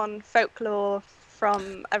based on folklore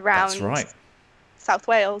from around South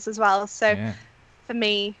Wales as well. So for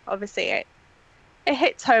me, obviously, it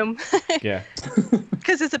hits home. Yeah.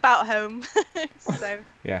 Because it's about home. So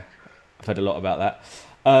yeah, I've heard a lot about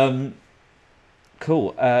that.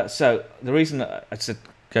 Cool. So the reason I said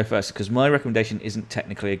go first is because my recommendation isn't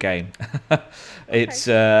technically a game. It's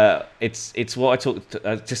what I talked.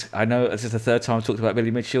 I know this is the third time I've talked about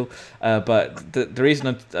Billy Mitchell, but the reason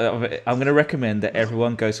I'm going to recommend that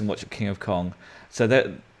everyone goes and watch King of Kong. So that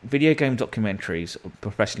video game documentaries,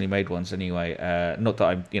 professionally made ones anyway. Not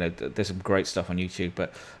that there's some great stuff on YouTube,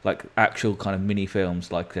 but like actual kind of mini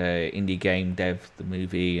films, like Indie Game Dev, the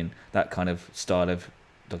movie, and that kind of style of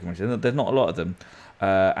documentary. There's not a lot of them.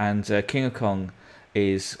 And King of Kong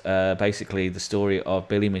is basically the story of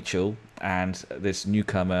Billy Mitchell and this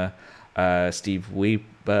newcomer, Steve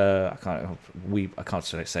Weber. I can't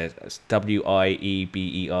say it. It's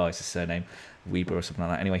Wieber is his surname. Weber or something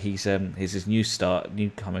like that. Anyway, he's this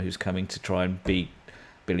newcomer who's coming to try and beat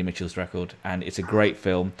Billy Mitchell's record, and it's a great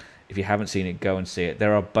film. If you haven't seen it, go and see it.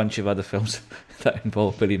 There are a bunch of other films that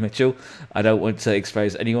involve Billy Mitchell. I don't want to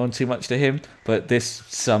expose anyone too much to him, but this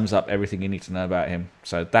sums up everything you need to know about him.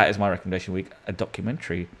 So that is my recommendation week, a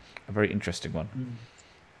documentary, a very interesting one.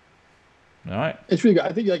 All right. It's really good.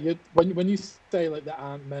 I think when you say like there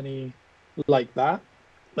aren't many like that,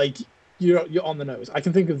 like you're on the nose. I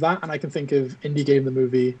can think of that, and I can think of Indie Game the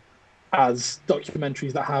movie as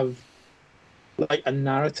documentaries that have like a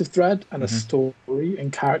narrative thread and a story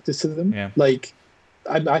and characters to them. Yeah. Like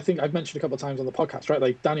I think I've mentioned a couple of times on the podcast, right?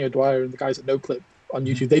 Like Danny O'Dwyer and the guys at NoClip on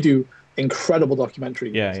YouTube, they do incredible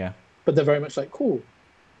documentaries. Yeah. But they're very much like, cool,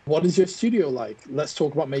 what is your studio like? Let's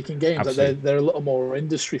talk about making games. Like they're a little more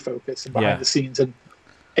industry focused and behind the scenes, and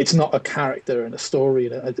it's not a character and a story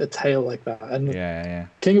and a tale like that. And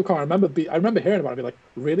King of Kong, I remember hearing about it, be like,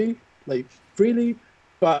 really? Like, really?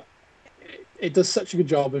 But it does such a good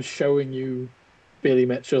job of showing you Billy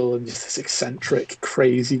Mitchell and just this eccentric,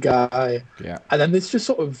 crazy guy. Yeah. And then this just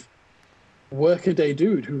sort of workaday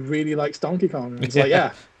dude who really likes Donkey Kong. And it's like,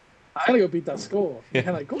 I'm going to go beat that score. Yeah.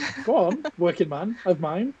 And like, go on, working man of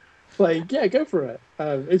mine. Like, go for it.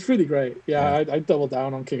 It's really great. I double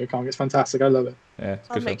down on King of Kong. It's fantastic. I love it. Yeah,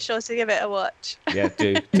 I'll make sure to give it a watch. Yeah,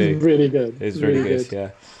 do. It's really good. It's really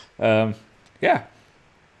good. Yeah.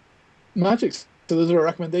 Magic. So those are our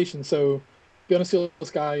recommendations. So Beyond a Steel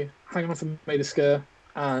Sky, Hanging On from Made a Scare,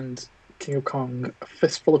 and King of Kong, A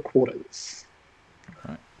Fistful of Quarters.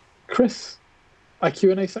 Right. Chris, a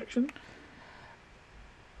Q&A section?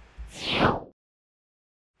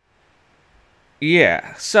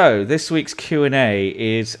 Yeah, so this week's Q&A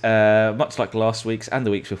is much like last week's and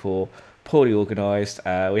the weeks before, poorly organised.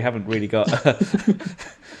 We haven't really got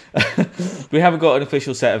an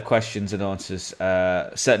official set of questions and answers,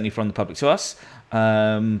 certainly from the public to us.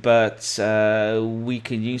 But we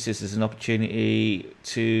can use this as an opportunity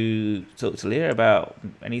to talk to Leah about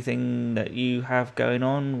anything that you have going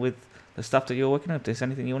on with the stuff that you're working on. If there's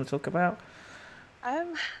anything you want to talk about?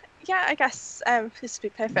 Yeah, I guess this would be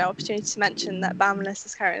a perfect opportunity to mention that Boundless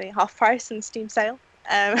is currently half price in the Steam sale.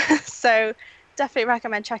 So definitely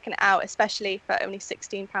recommend checking it out, especially for only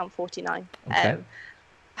 £16.49. Okay.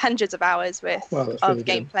 Hundreds of hours worth of really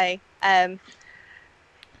gameplay.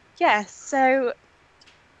 Yeah, so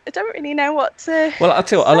I don't really know what to. Well, I'll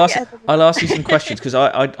tell you what, I'll ask you some questions because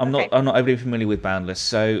I'm Okay. not overly familiar with Boundless.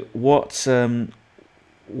 So what's it's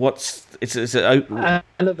an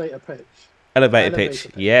Elevator pitch. elevator pitch?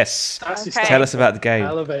 Yes. That's your Okay. Tell starting us about the point. game.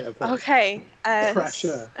 Elevator pitch. Okay.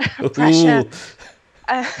 Pressure. Pressure. Ooh.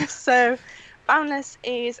 So, Boundless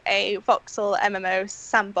is a voxel MMO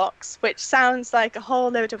sandbox, which sounds like a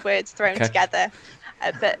whole load of words thrown Okay. together.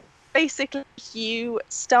 But basically, you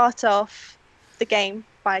start off the game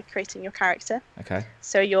by creating your character. Okay.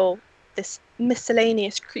 So you're this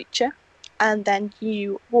miscellaneous creature, and then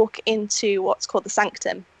you walk into what's called the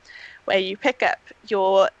Sanctum, where you pick up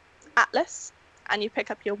your atlas and you pick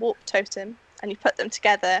up your warp totem and you put them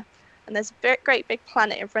together, and there's a great big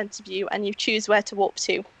planet in front of you, and you choose where to warp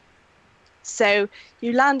to. So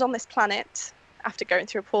you land on this planet after going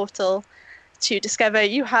through a portal to discover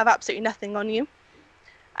you have absolutely nothing on you.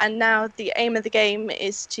 And now the aim of the game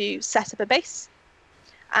is to set up a base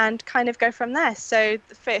and kind of go from there. So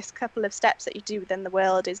the first couple of steps that you do within the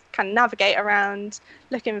world is kind of navigate around,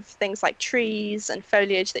 looking for things like trees and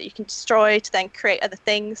foliage that you can destroy to then create other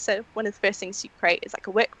things. So one of the first things you create is like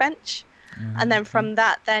a workbench. And then from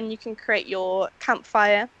that, then you can create your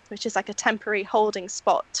campfire, which is like a temporary holding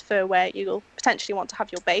spot for where you'll potentially want to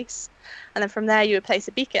have your base. And then from there, you would place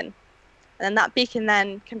a beacon. And then that beacon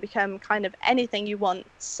then can become kind of anything you want.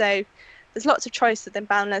 So there's lots of choice within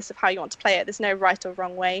Boundless of how you want to play it. There's no right or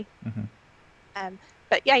wrong way.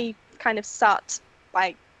 But yeah, you kind of start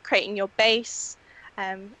by creating your base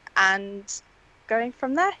and going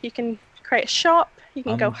from there. You can create a shop. You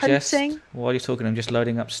can go hunting. While you're talking, I'm just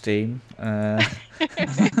loading up Steam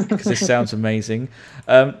because this sounds amazing.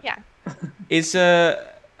 Yeah. It's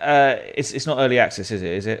not early access, is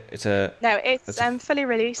it? Is it? No, it's fully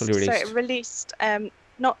released. So it released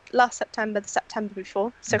not last September, the September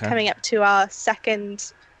before. So coming up to our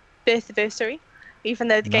second birth anniversary, even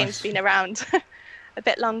though the game's been around a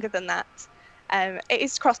bit longer than that. It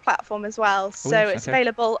is cross-platform as well, so it's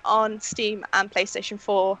available on Steam and PlayStation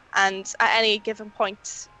 4, and at any given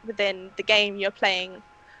point within the game you're playing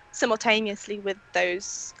simultaneously with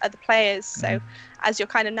those other players. So as you're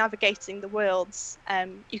kind of navigating the worlds,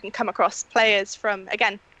 you can come across players from,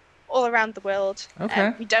 again, all around the world.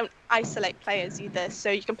 We don't isolate players either,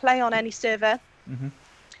 so you can play on any server.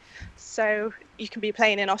 So you can be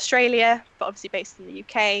playing in Australia, but obviously based in the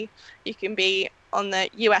UK. You can be on the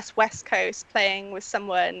US West Coast playing with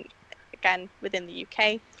someone, again, within the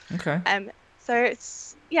UK. So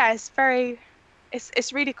it's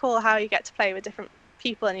really cool how you get to play with different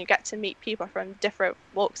people and you get to meet people from different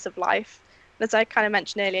walks of life. And as I kind of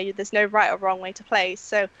mentioned earlier, there's no right or wrong way to play.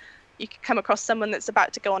 So you could come across someone that's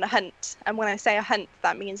about to go on a hunt. And when I say a hunt,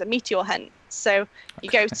 that means a meteor hunt. So you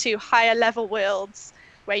go to higher level worlds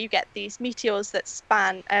where you get these meteors that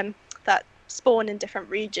spawn in different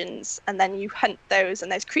regions, and then you hunt those,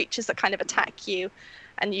 and there's creatures that kind of attack you,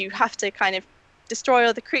 and you have to kind of destroy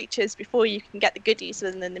all the creatures before you can get the goodies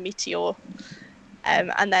within the meteor.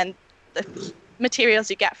 And then the materials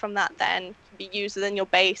you get from that then can be used within your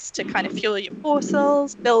base to kind of fuel your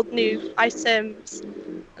portals, build new items,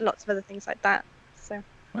 and lots of other things like that. So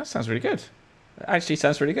well, that sounds really good. It actually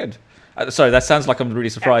sounds really good. Sorry, that sounds like I'm really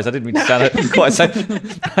surprised. I didn't mean to sound quite so.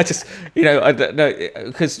 I just, I don't know,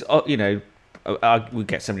 because we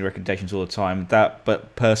get so many recommendations all the time.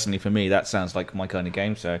 But personally, for me, that sounds like my kind of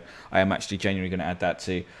game. So I am actually genuinely going to add that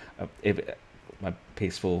to my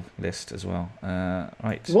peaceful list as well.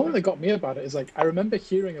 Right. The one that got me about it is I remember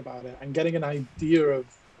hearing about it and getting an idea of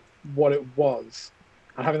what it was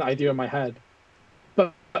and having that idea in my head.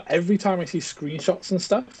 But every time I see screenshots and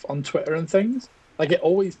stuff on Twitter and things, it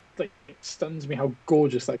always it stuns me how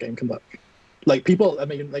gorgeous that game can look. People,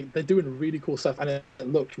 they're doing really cool stuff, and it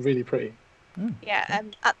looked really pretty. Yeah,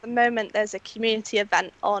 at the moment there's a community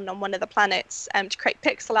event on one of the planets to create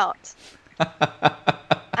pixel art.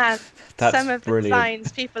 And some of the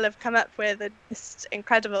designs people have come up with are just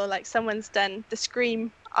incredible. Someone's done the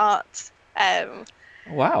Scream art.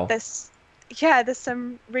 Wow. There's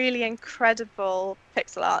some really incredible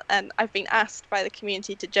pixel art, and I've been asked by the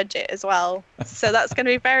community to judge it as well. So that's going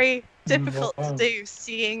to be very difficult to do,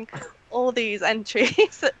 seeing all these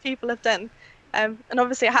entries that people have done. And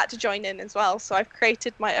obviously I had to join in as well. So I've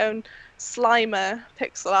created my own Slimer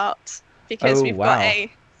pixel art because we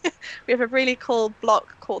have a really cool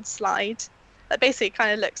block called Slide that basically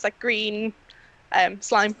kind of looks like green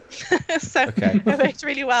slime. So it works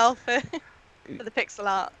really well for the pixel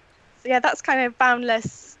art. So yeah, that's kind of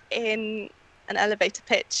Boundless in an elevator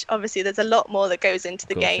pitch. Obviously, there's a lot more that goes into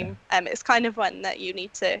the game. It's kind of one that you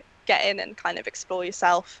need to get in and kind of explore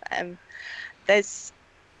yourself. There's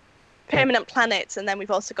permanent planets, and then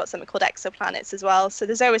we've also got something called exoplanets as well. So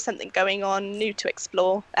there's always something going on new to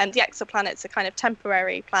explore. And the exoplanets are kind of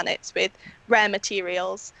temporary planets with rare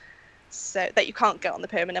materials, so that you can't get on the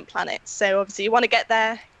permanent planets. So obviously you want to get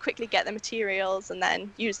there, quickly get the materials, and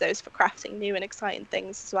then use those for crafting new and exciting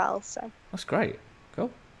things as well. So That's great.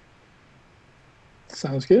 Cool.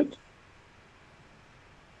 Sounds good.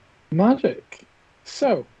 Magic.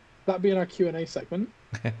 So that being our Q&A segment,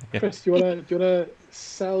 Yeah. Chris, do you wanna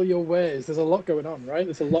sell your wares? There's a lot going on, right?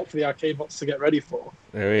 There's a lot for the arcade bots to get ready for.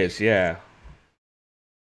 There is, yeah.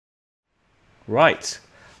 Right.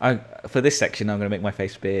 For this section, I'm going to make my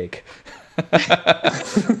face big.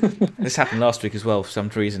 This happened last week as well. For some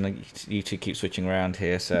reason, you two keep switching around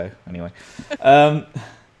here. So anyway,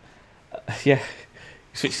 yeah,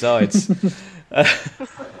 switch sides.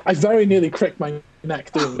 I very nearly cricked my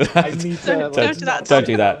neck doing it. I need to. Don't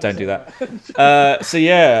do that. Don't do that. So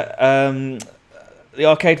yeah, the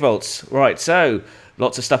arcade vaults. Right. So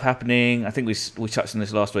lots of stuff happening. I think we touched on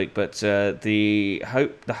this last week, but the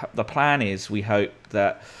plan is we hope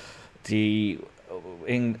that the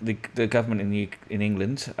government in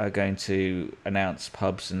England are going to announce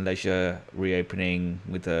pubs and leisure reopening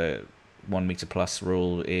with a 1 metre plus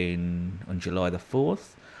rule on July the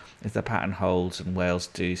 4th. If the pattern holds and Wales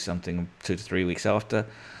do something 2 to 3 weeks after,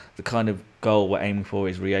 the kind of goal we're aiming for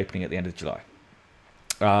is reopening at the end of July.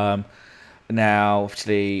 Now,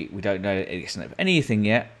 obviously, we don't know anything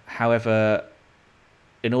yet. However,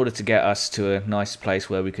 in order to get us to a nice place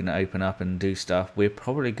where we can open up and do stuff, we're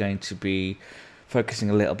probably going to be focusing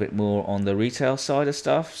a little bit more on the retail side of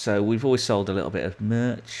stuff. So we've always sold a little bit of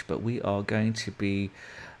merch, but we are going to be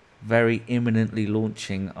very imminently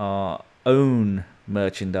launching our own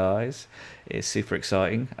merchandise. It's super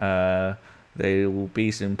exciting. There will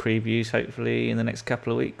be some previews hopefully in the next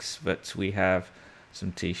couple of weeks, but we have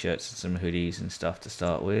some t-shirts and some hoodies and stuff to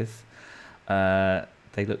start with.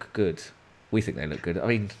 They look good. We think they look good. I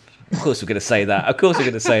mean, of course we're going to say that.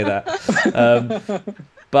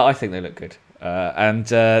 But I think they look good. And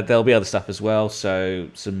there'll be other stuff as well. So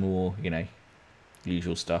some more,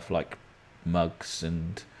 usual stuff like mugs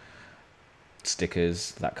and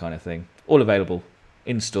stickers, that kind of thing. All available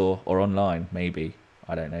in store or online, maybe.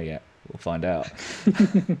 I don't know yet. We'll find out.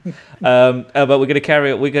 But we're going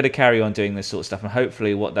to carry on doing this sort of stuff, and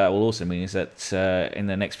hopefully, what that will also mean is that in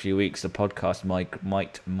the next few weeks, the podcast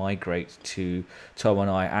might migrate to Tom and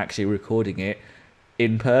I actually recording it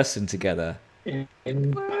in person together.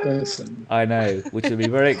 In person. I know, which will be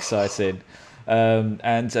very exciting.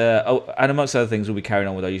 And amongst other things, we'll be carrying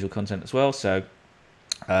on with our usual content as well. So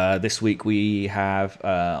this week we have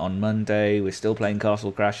on Monday we're still playing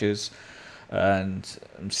Castle Crashers. And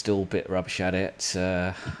I'm still a bit rubbish at it.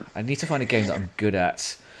 I need to find a game that I'm good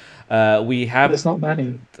at. We have. There's not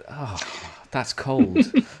many. Oh, that's cold.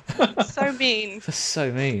 So mean. That's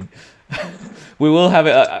so mean. We will have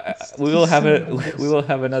it. We will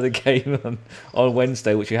have another game on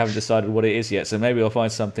Wednesday, which we haven't decided what it is yet. So maybe I'll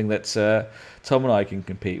find something that Tom and I can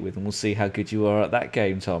compete with, and we'll see how good you are at that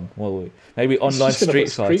game, Tom. Well, maybe online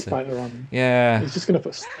Street Fighter on. Yeah, he's just going to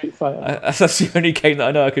put Street Fighter. That's the only game that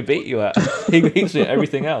I know I could beat you at. He beats me at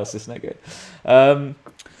everything else. It's no good. And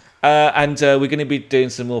we're going to be doing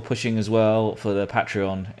some more pushing as well for the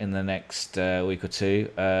Patreon in the next week or two.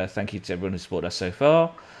 Thank you to everyone who's supported us so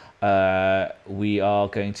far. We are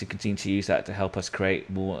going to continue to use that to help us create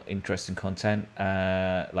more interesting content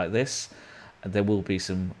like this. There will be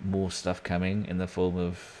some more stuff coming in the form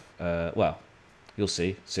of, you'll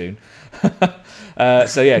see soon.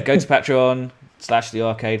 So yeah, go to Patreon/the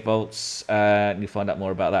Arcade Vaults, and you'll find out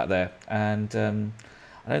more about that there. And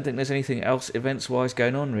I don't think there's anything else events-wise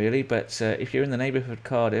going on really, but if you're in the neighbourhood of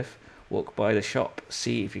Cardiff, walk by the shop,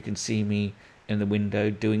 see if you can see me in the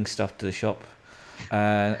window doing stuff to the shop.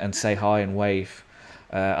 And say hi and wave.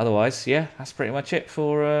 Otherwise, yeah, that's pretty much it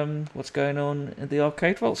for what's going on in the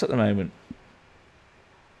arcade vaults at the moment.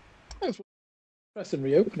 Interesting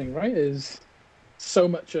reopening, right? Is so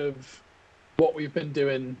much of what we've been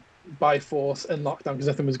doing by force in lockdown because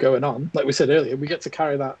nothing was going on. Like we said earlier, we get to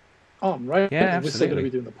carry that on, right? Yeah, We're still going to be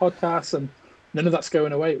doing the podcast, and none of that's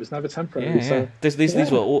going away. It was never temporary. Yeah, so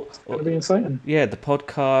these were all going to be exciting. Yeah, the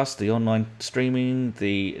podcast, the online streaming,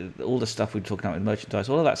 all the stuff we were talking about with merchandise,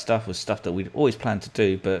 all of that stuff was stuff that we'd always planned to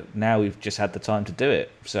do, but now we've just had the time to do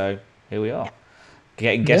it. So here we are.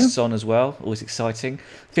 Getting guests on as well, always exciting.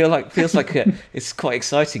 Feels like it's quite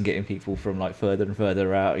exciting getting people from like further and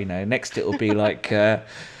further out. Next it will be like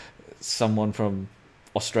someone from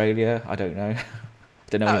Australia. I don't know.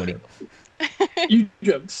 Anyone. You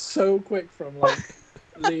jumped so quick from like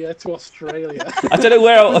Leah to Australia. I don't know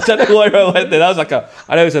where I went there. That was like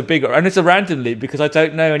I know it's a big, and it's a random leap because I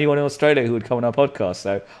don't know anyone in Australia who would come on our podcast,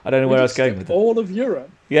 so I don't know where I was going with it. All of Europe.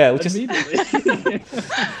 Yeah, just immediately.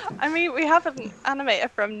 I mean, we have an animator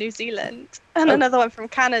from New Zealand and another one from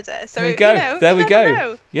Canada. So there we go. You know, there we go.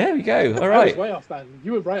 know. Yeah, we go. All I right. was way off then.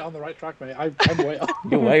 You were right on the right track, mate. I'm way off.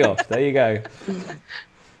 You're way off. There you go.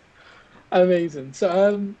 Amazing.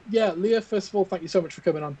 So, Leah, first of all, thank you so much for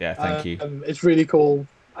coming on. Yeah, thank you. It's really cool.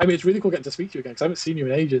 I mean, it's really cool getting to speak to you again because I haven't seen you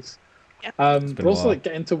in ages. Yeah. But also, like,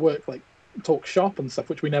 getting to work, like, talk shop and stuff,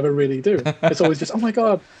 which we never really do. It's always just, oh my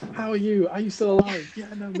God, how are you? Are you still alive? Yeah,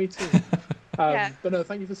 no, me too. But no,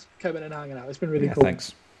 thank you for coming and hanging out. It's been really cool.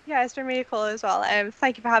 Thanks. Yeah, it's been really cool as well.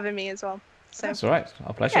 Thank you for having me as well. So, that's all right.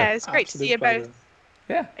 Our pleasure. Yeah, it's great to see you both.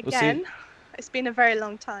 Yeah, again. It's been a very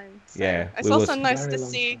long time. So yeah, it's also nice to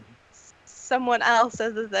see someone else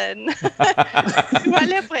other than who I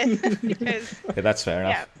live with. Because, yeah, that's fair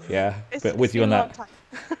enough. Yeah, but with you on that.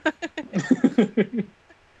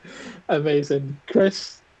 Amazing.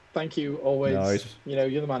 Chris, thank you always. Nice. You know,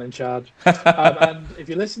 you're the man in charge. And if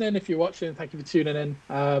you're listening, if you're watching, thank you for tuning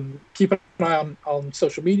in. Keep an eye on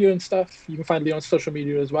social media and stuff. You can find Leah on social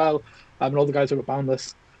media as well. And all the guys over at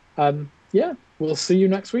Boundless. We'll see you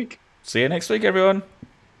next week. See you next week, everyone.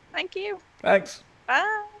 Thank you. Thanks.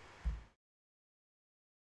 Bye.